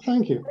 Like it's, well,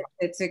 thank you.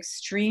 It's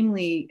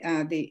extremely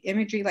the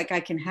imagery. Like I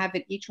can have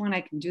it. Each one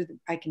I can do.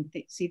 I can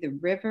see the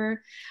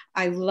river.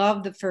 I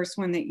love the first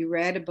one that you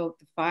read about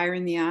the fire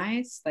in the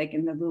eyes. Like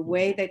in the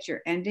way that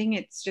you're ending,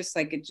 it's just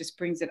like it just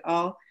brings it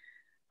all.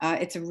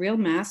 It's a real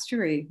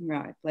mastery,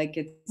 Rod. Like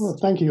it's. Well,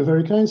 thank you. You're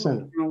very kind,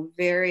 Sandra. You know,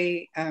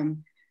 very,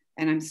 and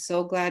I'm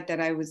so glad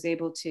that I was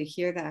able to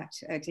hear that,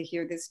 to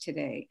hear this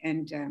today.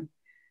 And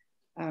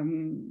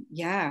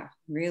yeah,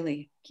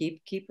 really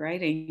keep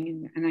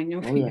writing. And I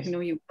know, yes. I know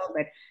you will,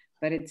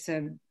 but it's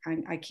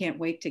I can't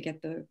wait to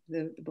get the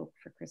book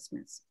for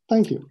Christmas.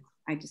 Thank you.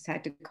 I just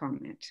had to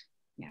comment.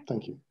 Yeah.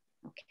 Thank you.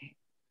 Okay.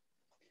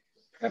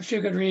 Perhaps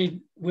you could read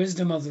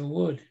Wisdom of the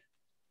Wood.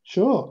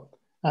 Sure.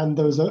 And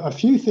there was a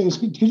few things.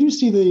 Could you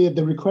see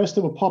the requests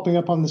that were popping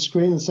up on the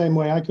screen the same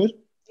way I could?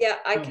 Yeah,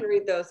 I can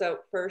read those out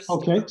first.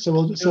 Okay, so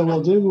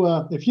we'll do.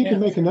 If you can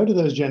make a note of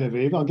those,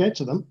 Genevieve, I'll get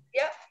to them.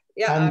 Yeah,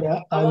 yeah.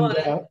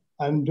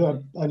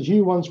 And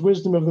Hugh wants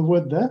Wisdom of the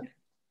Wood there.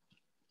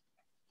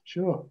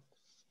 Sure.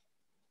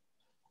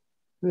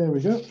 There we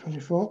go.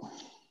 24.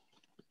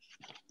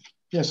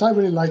 Yes, I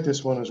really like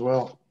this one as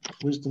well.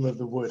 Wisdom of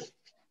the Wood.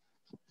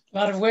 A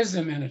lot of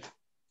wisdom in it.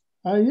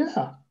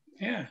 Yeah.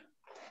 Yeah.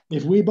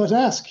 If we but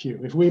ask,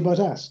 Hugh, if we but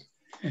ask.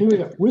 Here we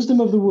go.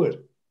 Wisdom of the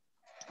Wood.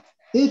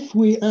 If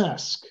we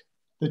ask,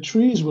 the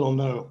trees will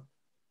know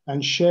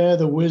and share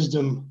the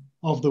wisdom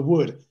of the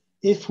wood.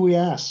 If we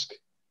ask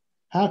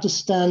how to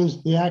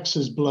stand the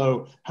axe's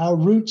blow, how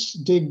roots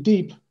dig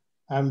deep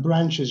and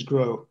branches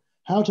grow,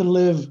 how to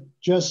live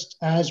just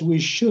as we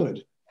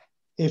should,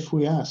 if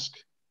we ask.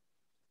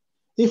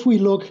 If we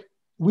look,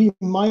 we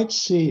might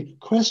see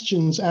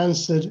questions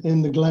answered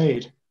in the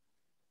glade.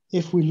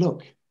 If we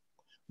look,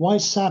 why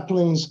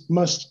saplings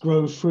must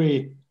grow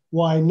free,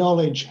 why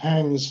knowledge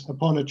hangs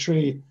upon a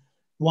tree,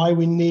 why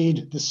we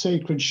need the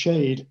sacred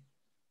shade,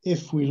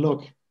 if we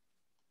look.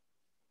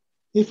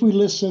 If we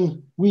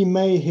listen, we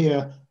may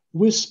hear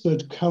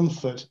whispered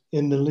comfort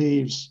in the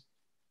leaves,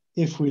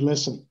 if we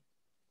listen.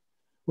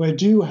 Where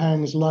dew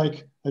hangs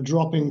like a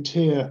dropping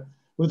tear,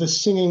 where the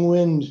singing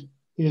wind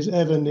is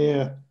ever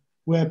near,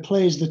 where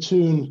plays the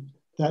tune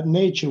that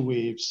nature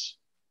weaves,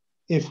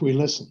 if we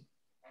listen.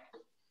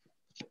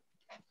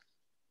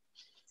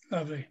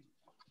 Lovely.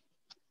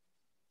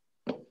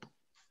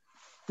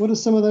 What are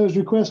some of those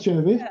requests,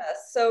 Genevieve? Yeah,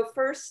 so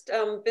first,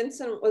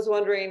 Vincent was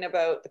wondering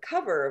about the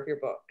cover of your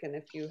book, and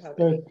if you have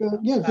any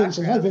yeah,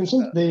 Vincent. Hi,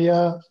 Vincent.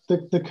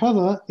 The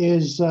cover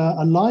is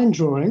a line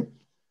drawing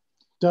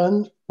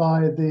done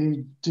by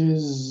the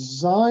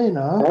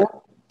designer,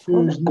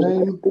 whose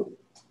name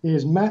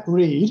is Matt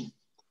Reed.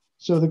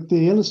 So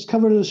the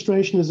cover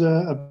illustration is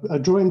a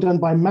drawing done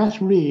by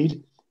Matt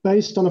Reed,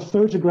 based on a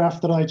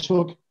photograph that I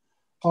took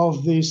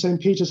of the St.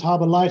 Peter's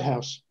Harbour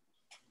Lighthouse.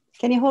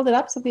 Can you hold it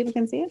up so people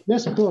can see it?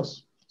 Yes, of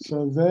course.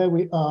 So there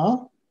we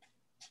are.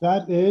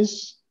 That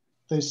is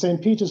the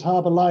St. Peter's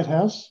Harbour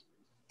Lighthouse,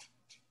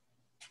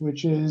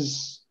 which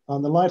is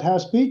on the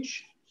Lighthouse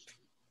Beach,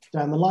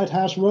 down the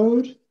Lighthouse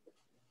Road,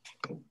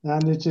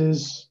 and it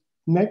is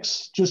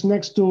just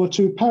next door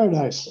to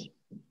Paradise,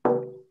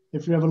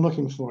 if you're ever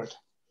looking for it.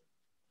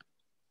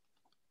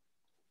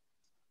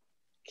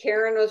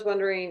 Karen was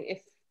wondering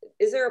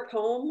is there a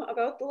poem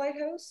about the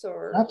lighthouse,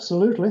 or?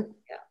 Absolutely.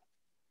 Yeah.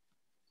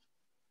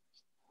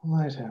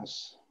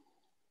 Lighthouse.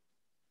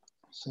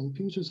 St.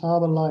 Peter's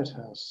Harbour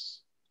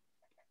Lighthouse.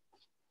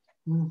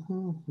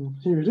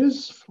 Here it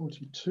is,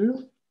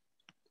 42.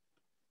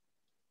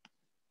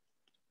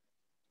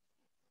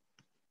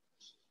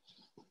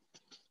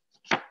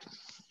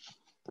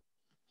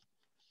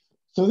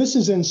 So this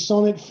is in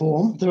sonnet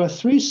form. There are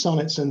 3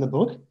 sonnets in the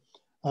book.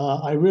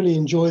 I really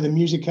enjoy the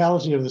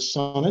musicality of the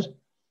sonnet.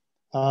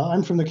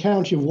 I'm from the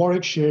county of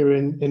Warwickshire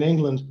in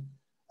England,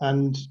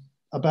 and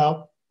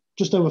about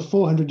just over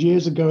 400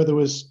 years ago, there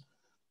was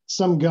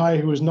some guy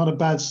who was not a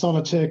bad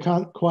sonneteer,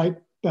 can't quite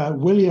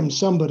William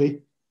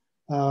somebody,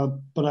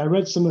 but I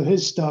read some of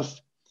his stuff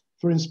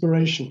for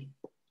inspiration.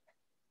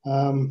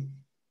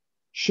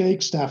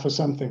 Shakestaff or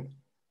something.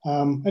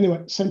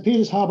 Anyway, St.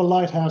 Peter's Harbour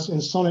Lighthouse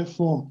in sonnet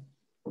form.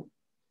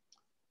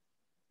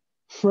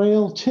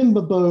 Frail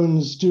timber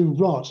bones do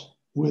rot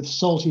with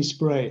salty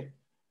spray.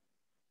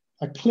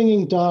 A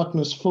clinging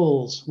darkness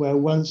falls where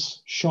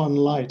once shone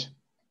light.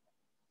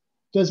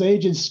 Does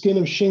aged skin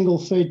of shingle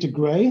fade to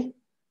grey?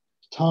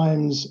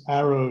 Time's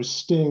arrows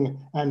sting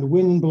and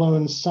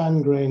wind-blown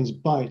sand grains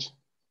bite.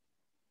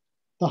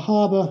 The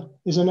harbour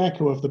is an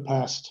echo of the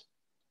past.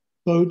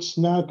 Boats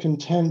now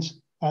content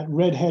at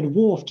Redhead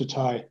Wharf to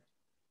tie.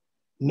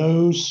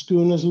 No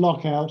schooner's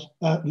lookout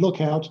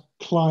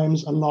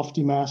climbs a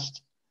lofty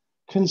mast.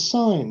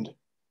 Consigned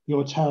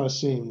your tower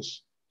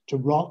seems to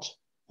rot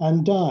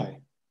and die.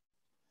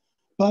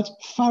 But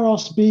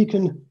Pharos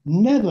beacon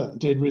never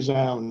did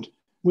resound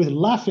with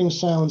laughing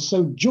sounds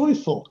so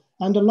joyful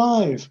and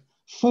alive.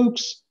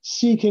 Folks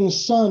seeking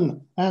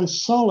sun and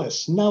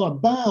solace now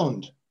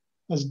abound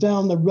as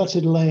down the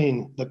rutted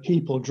lane the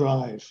people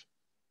drive.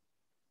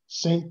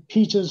 St.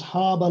 Peter's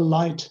Harbour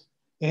light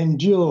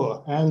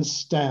endure and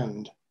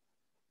stand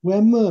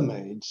where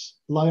mermaids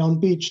lie on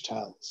beach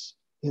towels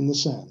in the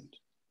sand.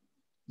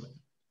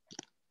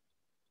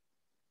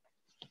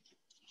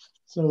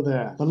 So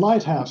there, the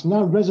lighthouse,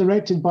 now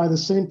resurrected by the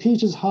St.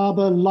 Peter's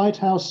Harbour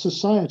Lighthouse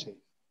Society.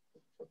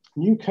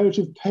 New coat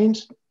of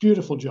paint,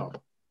 beautiful job.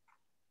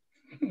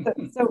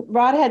 So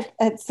Rod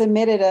had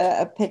submitted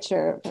a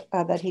picture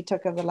that he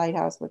took of the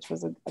lighthouse, which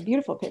was a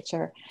beautiful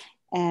picture,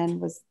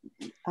 and was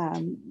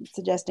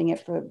suggesting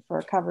it for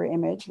a cover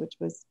image, which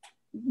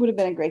would have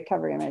been a great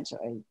cover image.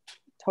 I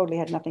totally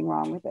had nothing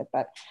wrong with it,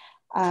 but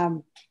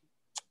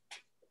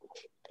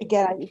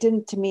again, it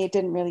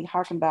didn't really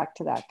harken back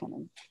to that kind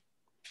of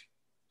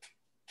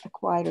a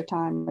quieter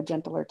time, a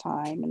gentler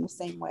time, in the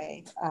same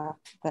way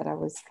that I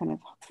was kind of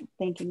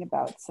thinking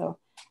about. So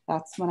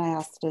that's when I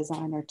asked the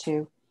designer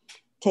to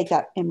take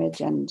that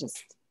image and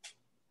just,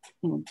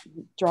 you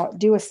know,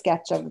 do a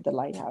sketch of the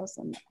lighthouse,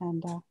 and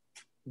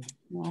you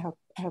know, I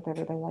hope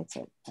everybody likes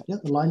it. Yeah,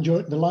 the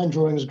line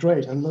drawing is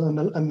great, and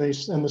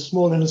the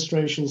small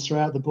illustrations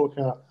throughout the book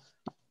are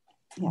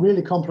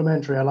really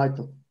complimentary. I like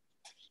them.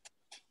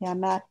 Yeah,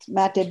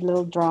 Matt did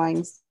little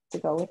drawings to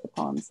go with the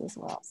poems as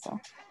well. So.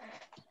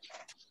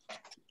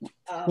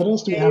 What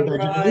else do you have there,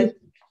 Rod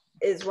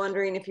is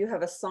wondering if you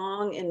have a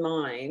song in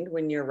mind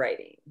when you're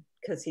writing,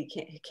 because he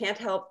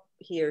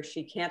or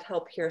she can't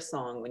help hear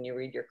song when you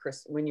read your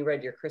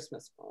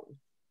Christmas poem.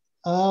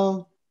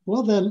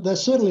 Well, they're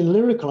certainly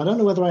lyrical. I don't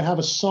know whether I have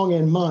a song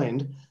in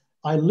mind.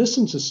 I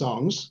listen to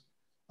songs.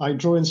 I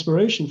draw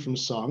inspiration from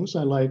songs.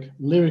 I like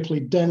lyrically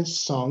dense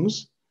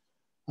songs.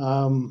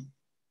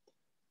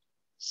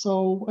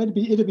 So it'd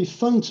be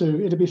fun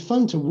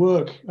to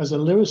work as a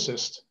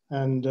lyricist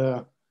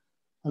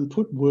and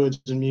put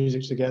words and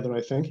music together,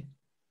 I think.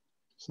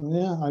 So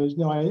yeah,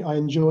 I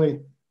enjoy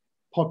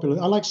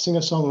popular. I like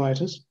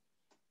singer-songwriters.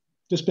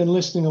 Just been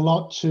listening a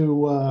lot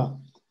to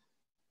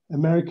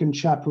American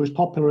chap who was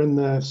popular in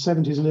the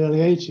 70s and early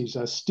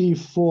 80s,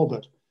 Steve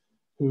Forbert,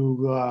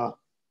 who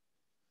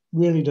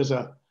really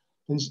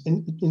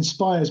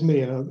inspires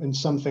me in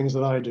some things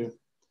that I do.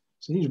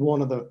 So he's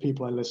one of the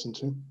people I listen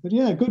to. But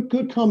yeah,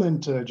 good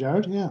comment,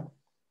 Jared. Yeah.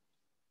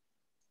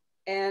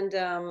 And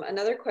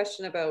another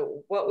question about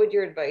what would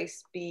your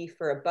advice be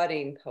for a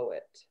budding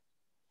poet?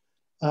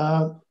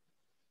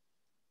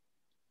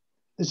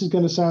 This is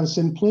going to sound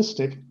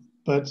simplistic,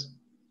 but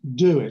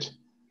do it.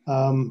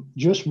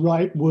 Just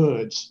write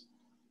words.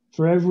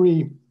 For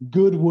every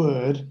good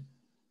word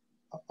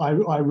I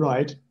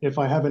write, if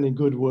I have any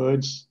good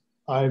words,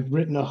 I've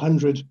written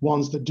 100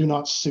 ones that do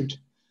not suit.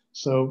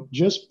 So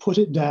just put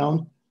it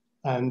down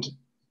and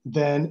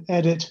then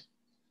edit.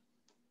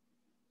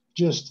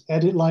 Just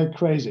edit like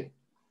crazy.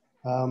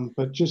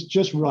 But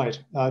just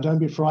write. Don't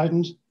be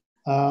frightened.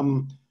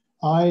 When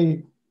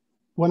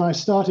I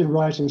started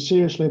writing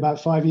seriously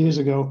about 5 years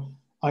ago,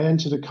 I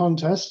entered a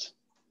contest,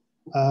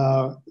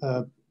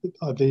 the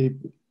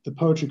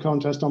poetry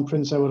contest on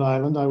Prince Edward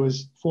Island. I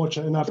was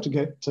fortunate enough to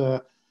get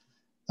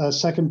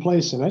second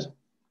place in it,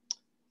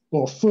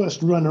 or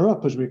first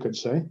runner-up, as we could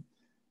say.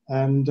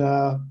 And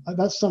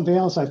that's something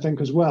else I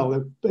think as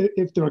well.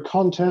 If there are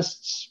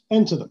contests,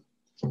 enter them.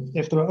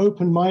 If there are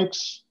open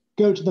mics,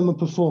 go to them and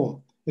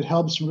perform. It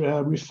helps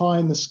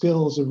refine the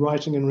skills of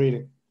writing and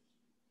reading.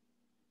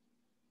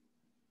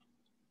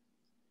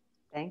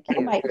 Thank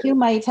you. Hugh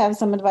might have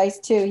some advice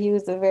too. He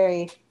was a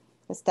very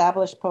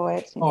established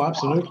poet. Oh,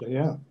 absolutely,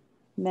 yeah.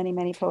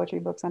 Many poetry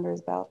books under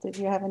his belt. Did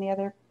you have any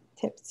other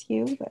tips,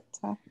 Hugh?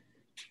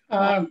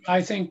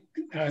 I think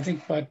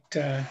what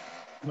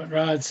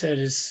Rod said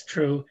is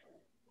true.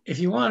 If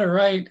you want to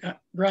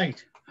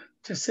write.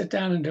 Just sit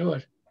down and do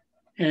it.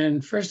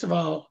 And first of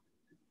all,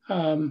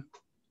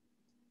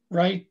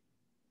 write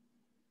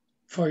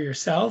for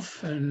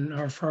yourself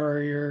or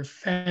for your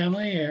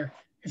family, or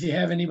if you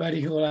have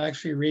anybody who will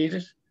actually read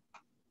it,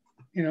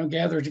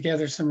 gather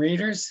together some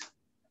readers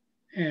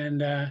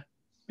and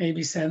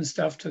maybe send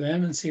stuff to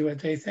them and see what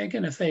they think.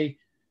 And if they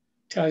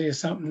tell you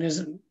something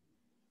isn't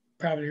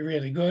probably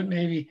really good,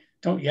 maybe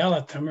don't yell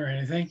at them or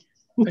anything,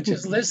 but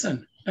just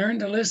listen, learn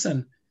to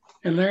listen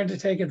and learn to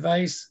take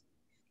advice.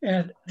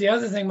 And the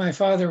other thing, my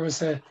father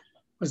was a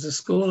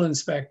school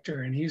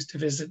inspector, and he used to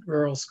visit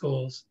rural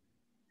schools.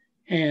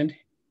 And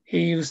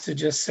he used to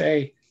just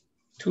say,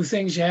 2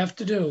 things you have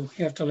to do.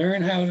 You have to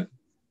learn how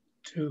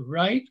to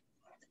write,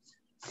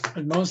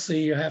 but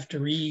mostly you have to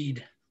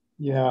read.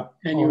 Yeah.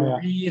 And you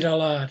read a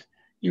lot.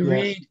 You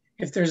read,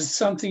 if there's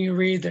something you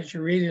read that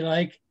you really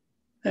like,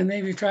 then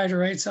maybe try to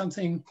write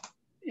something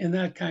in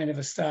that kind of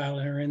a style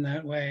or in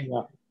that way.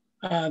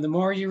 Yeah. The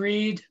more you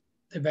read,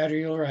 the better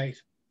you'll write.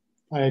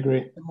 I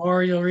agree. The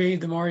more you'll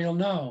read, the more you'll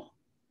know.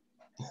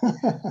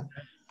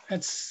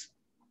 That's.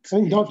 I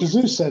think Dr.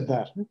 Seuss said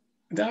that.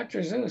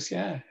 Dr. Seuss,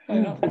 yeah. I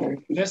know.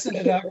 Listen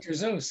to Dr.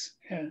 Seuss.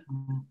 Yeah.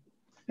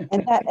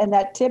 And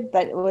that tip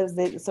that was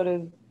sort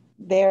of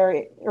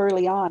there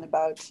early on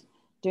about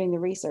doing the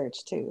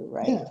research too,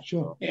 right? Yeah,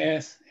 sure.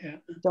 Yes, yeah.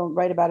 Don't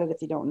write about it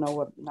if you don't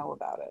know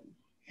about it.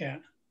 Yeah.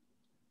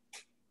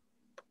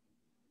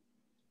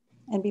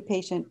 And be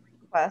patient.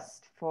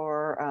 Request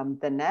for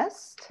The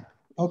Nest.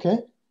 Okay.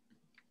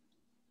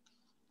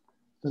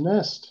 The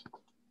Nest.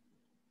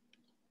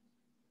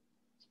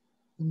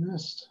 The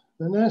Nest.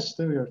 The Nest.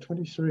 There we are,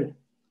 23.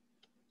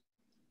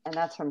 And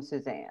that's from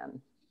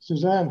Suzanne.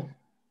 Suzanne.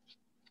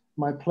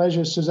 My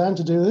pleasure, Suzanne,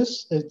 to do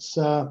this. It's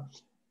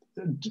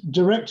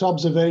direct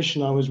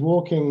observation. I was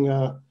walking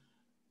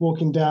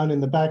down in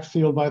the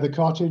backfield by the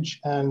cottage,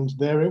 and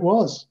there it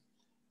was.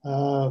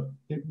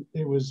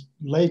 It was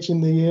late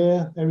in the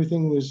year.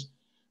 Everything was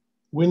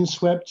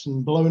windswept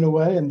and blown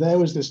away, and there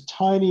was this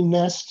tiny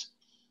nest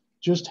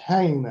just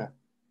hanging there.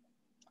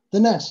 The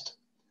nest.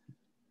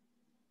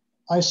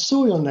 I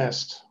saw your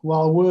nest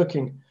while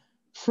working,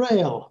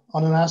 frail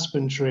on an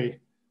aspen tree,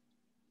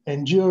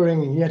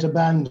 enduring yet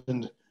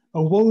abandoned,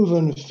 a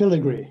woven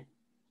filigree.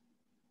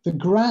 The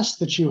grass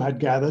that you had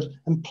gathered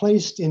and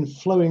placed in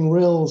flowing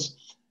rills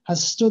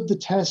has stood the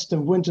test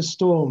of winter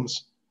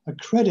storms, a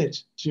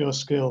credit to your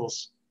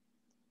skills.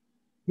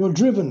 You're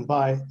driven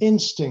by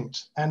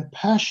instinct and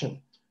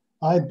passion.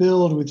 I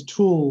build with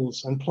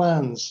tools and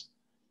plans.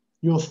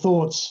 Your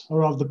thoughts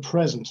are of the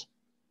present,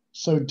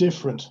 so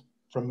different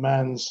from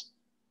man's.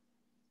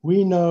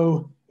 We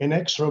know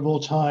inexorable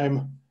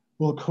time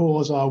will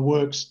cause our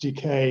works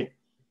decay.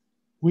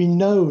 We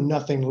know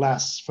nothing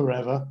lasts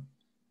forever.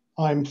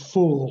 I'm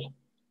fool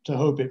to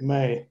hope it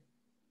may.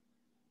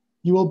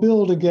 You will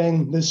build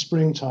again this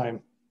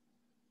springtime,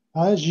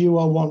 as you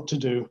are wont to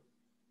do.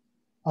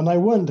 And I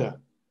wonder,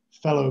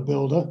 fellow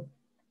builder,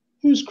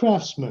 who's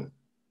craftsman,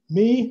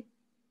 me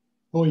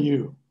or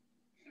you?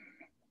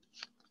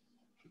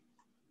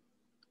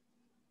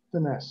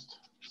 The Nest.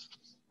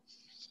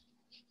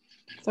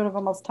 Sort of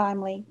almost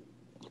timely.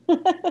 We'll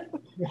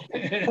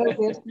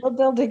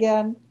build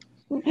again.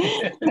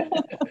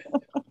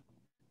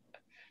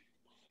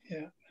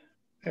 Yeah,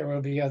 there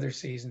will be other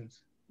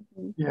seasons.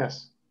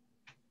 Yes.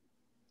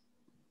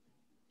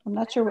 I'm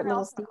not sure what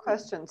little Stevie.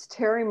 Questions.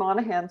 Terry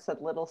Monahan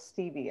said Little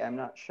Stevie. I'm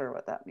not sure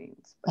what that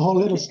means. Oh,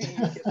 Little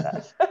Stevie.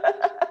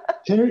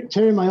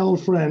 Terry, my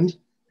old friend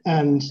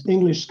and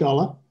English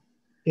scholar,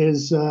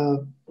 is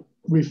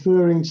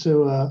referring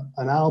to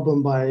an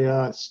album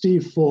by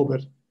Steve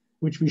Forbett,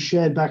 which we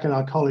shared back in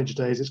our college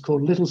days. It's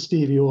called Little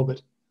Stevie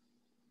Orbit.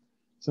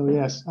 So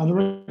yes,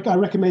 I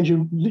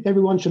recommend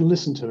everyone should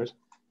listen to it.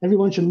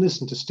 Everyone should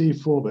listen to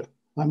Steve Forbett.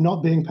 I'm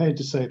not being paid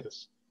to say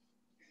this.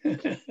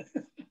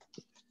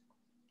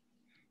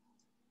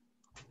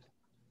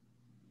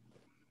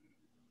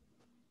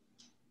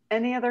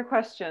 Any other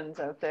questions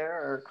out there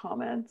or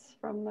comments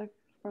from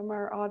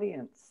our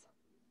audience?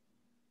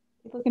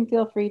 People can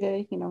feel free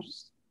to,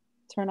 just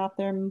turn off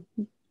their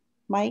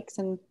mics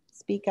and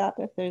speak up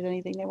if there's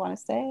anything they want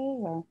to say.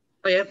 Or...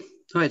 Oh yeah,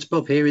 hi, it's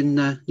Bob here in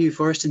New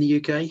Forest in the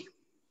UK.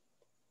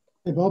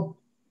 Hey Bob.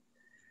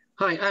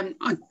 Hi,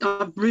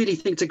 I really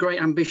think it's a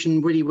great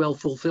ambition, really well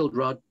fulfilled,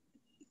 Rod.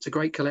 It's a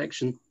great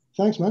collection.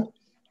 Thanks, man.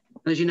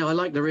 As you know, I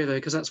like the river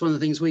because that's one of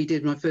the things we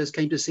did when I first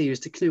came to see you,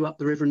 is to canoe up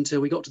the river until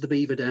we got to the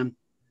beaver dam.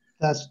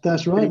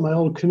 That's right, my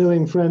old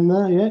canoeing friend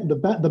there, yeah, the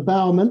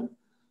bowman.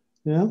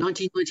 Yeah.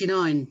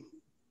 1999.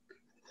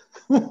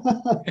 So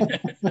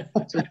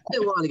a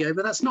little while ago,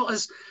 but that's not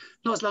as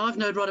long. I've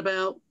known Rod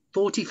about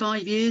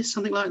 45 years,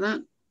 something like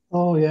that.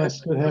 Oh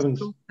yes, good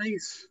heavens.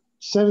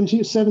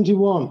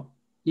 71.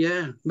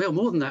 Yeah, well,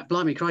 more than that.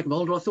 Blimey, crikey, I'm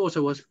older than I thought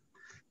I was.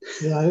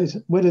 Yeah,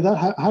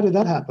 how did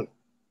that happen?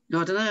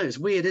 I don't know. It's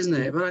weird, isn't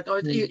it?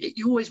 But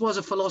he always was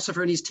a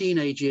philosopher in his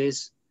teenage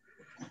years.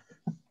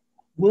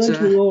 Weren't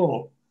we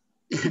all?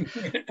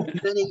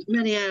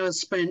 many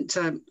hours spent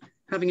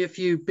having a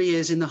few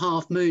beers in the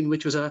Half Moon,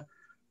 which was a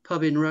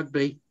pub in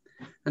Rugby,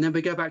 and then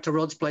we go back to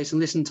Rod's place and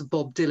listen to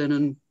Bob Dylan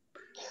and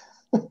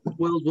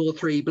World War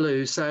III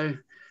blues. So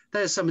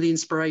there's some of the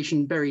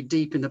inspiration buried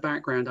deep in the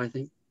background, I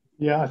think.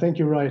 Yeah, I think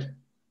you're right.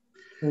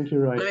 I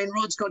mean,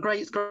 Rod's got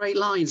great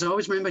lines. I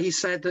always remember he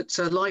said that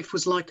life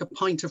was like a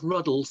pint of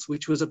Ruddles,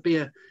 which was a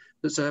beer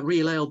That's a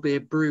real ale beer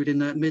brewed in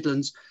the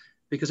Midlands,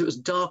 because it was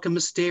dark and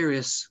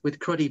mysterious with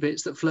cruddy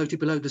bits that floated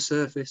below the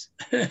surface.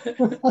 I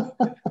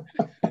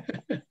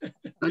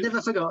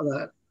never forgot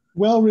that.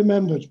 Well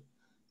remembered.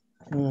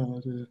 Oh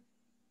dear.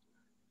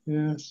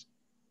 Yes.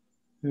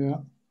 Yeah.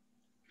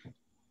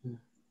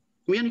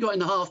 We only got in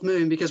the half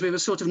moon because we were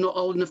sort of not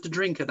old enough to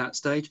drink at that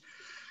stage.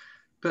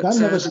 But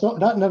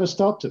That never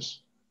stopped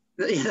us.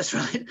 Yeah, that's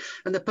right.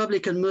 And the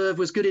publican Merv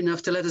was good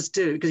enough to let us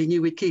do it because he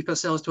knew we'd keep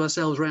ourselves to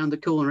ourselves round the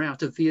corner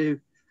out of view.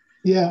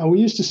 Yeah, we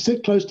used to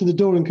sit close to the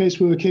door in case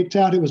we were kicked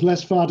out. It was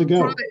less far to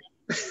go. Right.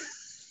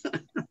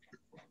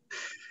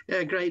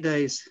 Yeah, great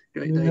days.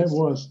 Great days. It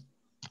was.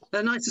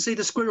 Nice to see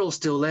the squirrel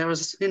still there. I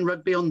was in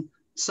Rugby on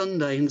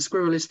Sunday and the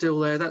squirrel is still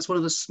there. That's one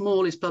of the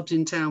smallest pubs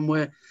in town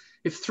where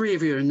if 3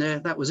 of you are in there,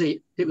 that was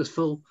it. It was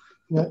full.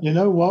 Yeah, you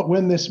know what?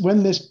 When this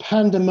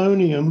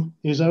pandemonium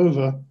is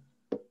over,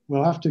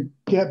 we'll have to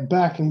get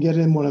back and get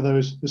in one of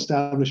those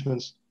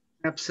establishments.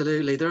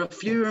 Absolutely. There are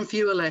fewer and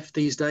fewer left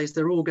these days.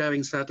 They're all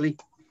going, sadly.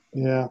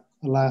 Yeah,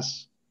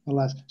 alas.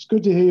 It's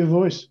good to hear your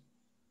voice.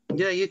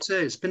 Yeah, you too.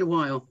 It's been a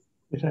while.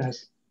 It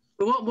has.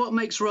 But what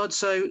makes Rod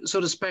so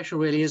sort of special,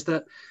 really, is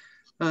that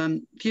a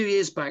few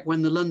years back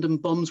when the London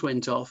bombs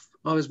went off,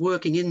 I was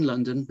working in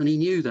London and he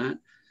knew that.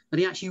 And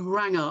he actually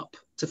rang up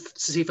to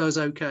see if I was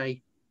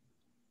okay.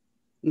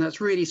 And that's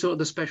really sort of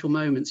the special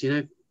moments, you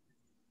know.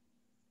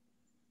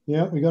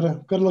 Yeah, we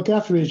gotta look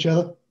after each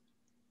other.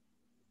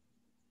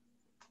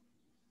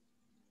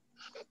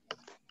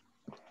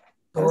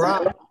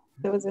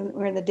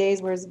 Were in the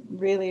days where it's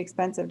really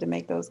expensive to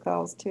make those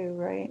calls too,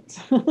 right?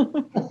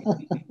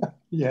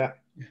 Yeah.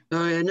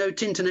 Oh, yeah, no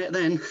Tinternet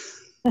then.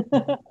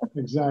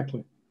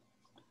 Exactly.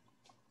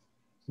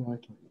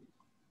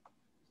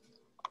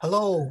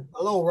 Hello,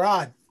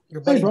 Rod.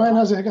 Hey, Brian,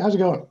 how's it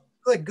going?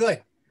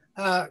 Good.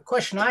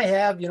 Question I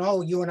have, you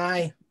know, you and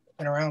I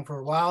been around for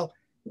a while,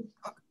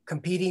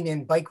 competing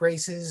in bike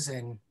races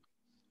and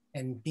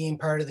being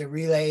part of the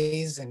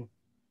relays and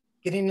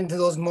getting into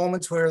those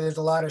moments where there's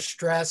a lot of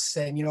stress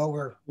and, you know,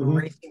 we're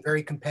racing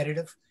very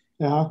competitive.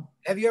 Yeah.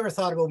 Have you ever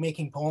thought about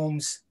making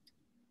poems,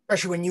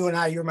 especially when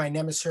you're my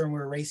nemesis and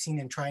we're racing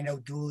and trying to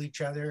outduel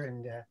each other,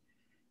 and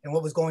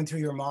what was going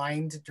through your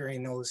mind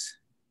during those?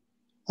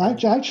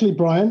 Actually,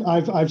 Brian,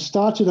 I've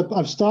started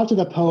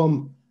a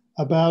poem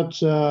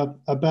about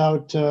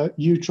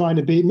you trying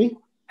to beat me.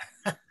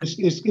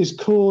 It's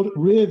called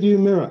Rearview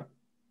Mirror.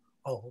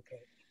 Oh, okay.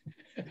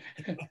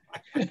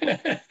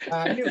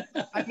 I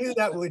knew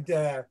that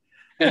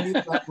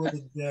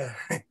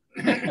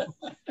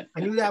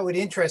would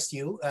interest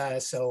you.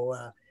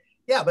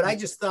 Yeah, but I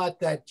just thought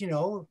that, you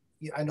know,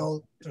 I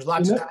know there's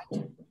lots of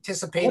guys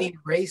participating in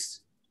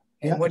race.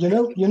 And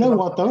yeah, you know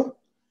what though?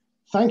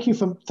 Thank you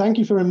for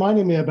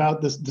reminding me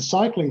about the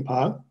cycling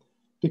part,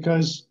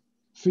 because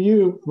for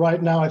you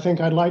right now, I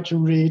think I'd like to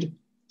read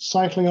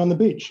Cycling on the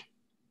Beach.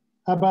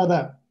 How about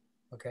that?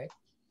 Okay.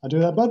 I do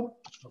that, bud?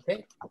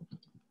 Okay.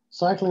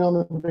 Cycling on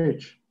the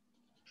Beach.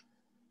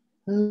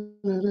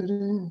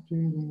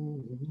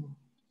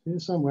 Here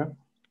somewhere.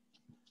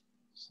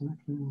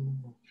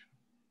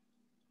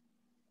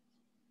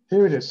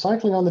 Here it is,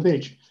 Cycling on the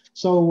Beach.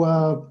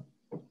 So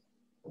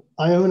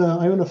I own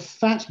a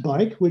fat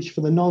bike, which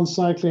for the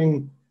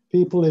non-cycling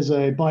people is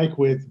a bike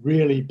with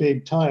really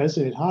big tires,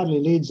 and it hardly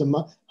leaves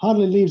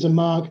a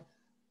mark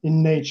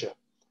in nature.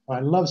 I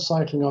love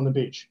cycling on the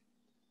beach.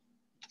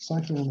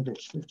 Cycling on the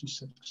Beach,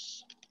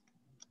 56.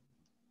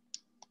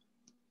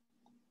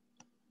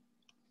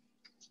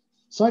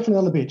 Cycling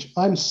on the beach.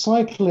 I'm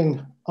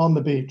cycling on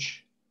the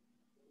beach,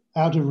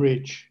 out of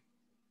reach,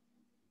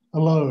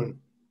 alone,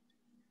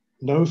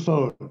 no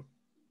phone,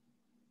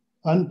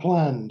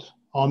 unplanned,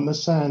 on the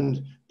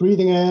sand,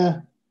 breathing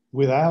air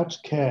without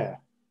care.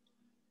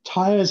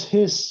 Tires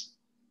hiss,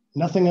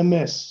 nothing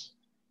amiss,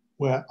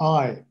 where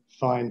I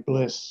find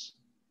bliss.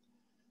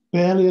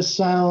 Barely a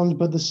sound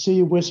but the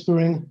sea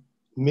whispering,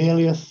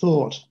 merely a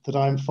thought that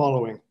I'm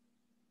following.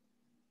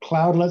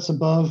 Cloudlets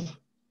above,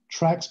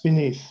 tracks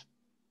beneath.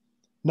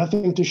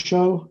 Nothing to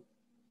show,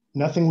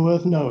 nothing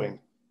worth knowing.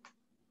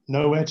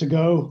 Nowhere to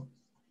go,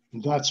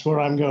 that's where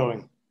I'm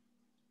going.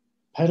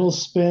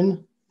 Pedals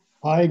spin,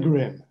 I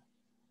grin.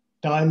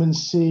 Diamond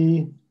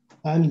sea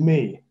and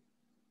me,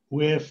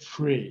 we're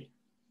free.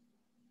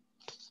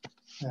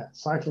 Yeah,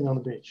 cycling on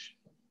the beach.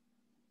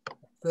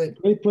 Good.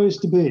 Great place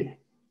to be.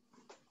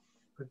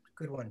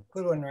 Good one.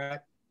 Good one,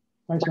 Rod.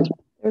 Thanks, man.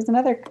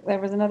 There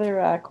was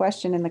another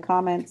question in the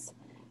comments.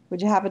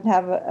 Would you happen to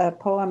have a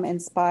poem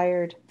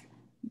inspired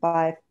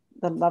by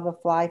the love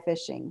of fly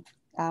fishing?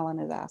 Alan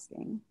is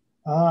asking.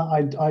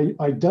 I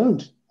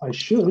don't. I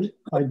should.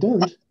 I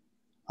don't.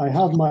 I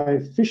have my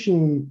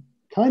fishing,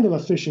 kind of a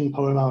fishing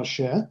poem I'll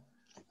share,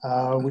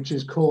 which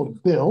is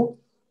called Bill,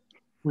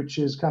 which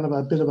is kind of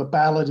a bit of a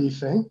ballady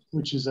thing,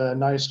 which is a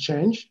nice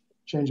change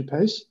of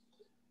pace.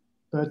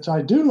 But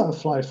I do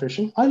love fly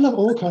fishing. I love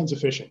all kinds of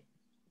fishing.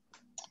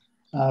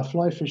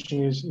 Fly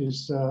fishing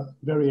is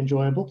very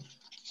enjoyable.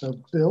 So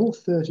Bill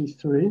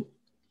 33.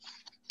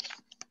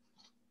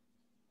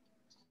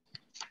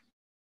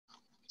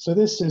 So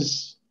this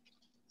is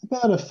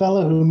about a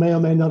fella who may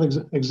or may not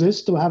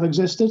exist or have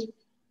existed?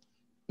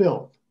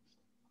 Bill.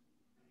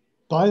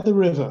 By the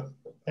river,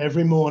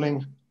 every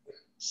morning,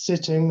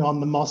 sitting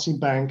on the mossy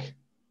bank,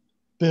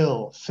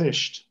 Bill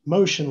fished,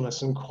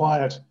 motionless and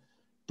quiet,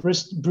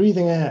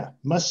 breathing air,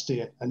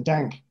 musty and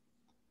dank.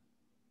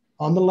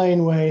 On the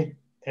laneway,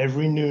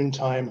 every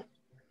noontime,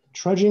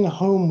 trudging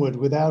homeward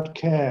without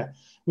care,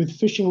 with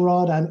fishing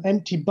rod and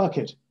empty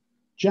bucket,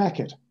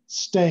 jacket,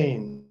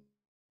 stain,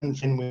 and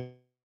thin with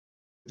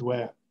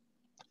wear.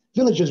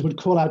 Villagers would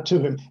call out to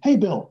him, "Hey,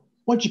 Bill,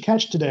 what'd you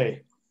catch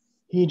today?"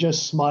 He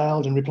just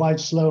smiled and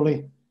replied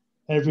slowly,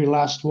 "Every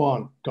last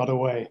one got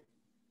away."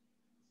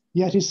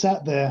 Yet he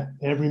sat there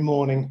every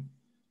morning,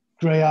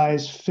 grey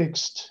eyes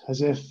fixed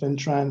as if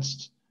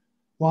entranced,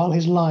 while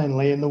his line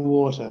lay in the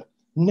water.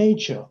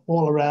 Nature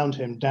all around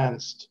him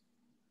danced.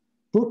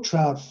 Brook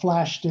trout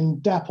flashed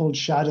in dappled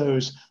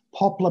shadows,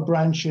 poplar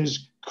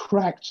branches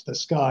cracked the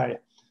sky,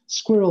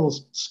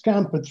 squirrels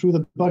scampered through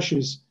the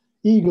bushes,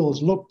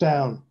 eagles looked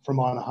down from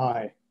on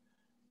high.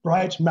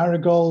 Bright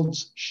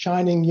marigolds,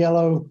 shining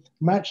yellow,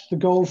 matched the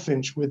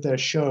goldfinch with their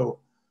show,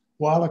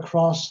 while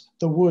across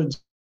the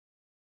woods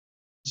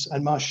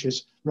and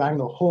marshes rang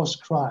the hoarse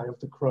cry of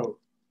the crow.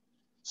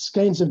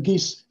 Skeins of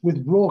geese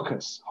with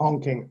raucous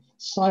honking,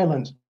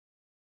 silent,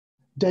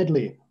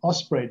 deadly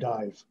osprey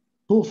dive.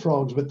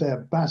 Bullfrogs with their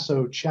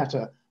basso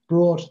chatter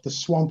brought the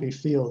swampy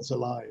fields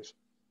alive.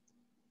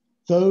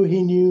 Though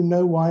he knew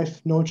no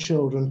wife nor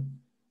children,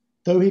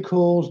 though he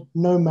called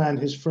no man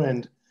his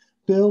friend,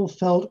 Bill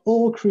felt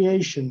all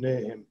creation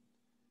near him.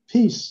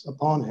 Peace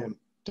upon him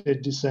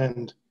did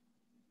descend.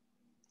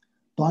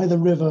 By the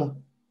river,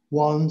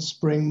 one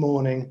spring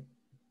morning,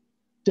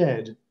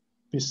 dead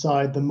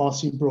beside the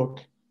mossy brook,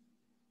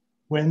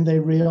 when they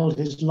reeled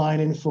his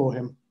line in for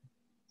him,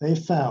 they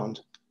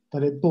found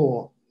that it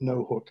bore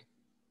no hook.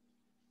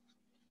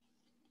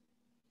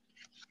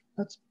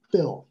 That's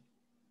Bill.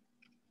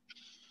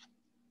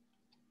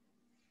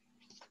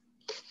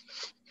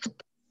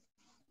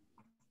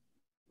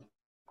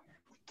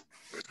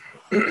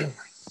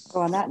 So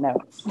on that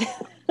note.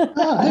 Hey,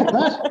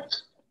 Pat.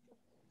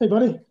 Hey,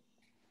 buddy.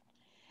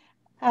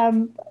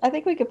 I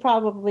think we could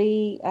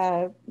probably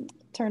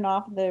turn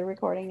off the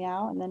recording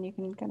now, and then you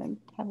can kind of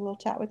have a little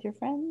chat with your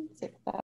friends if that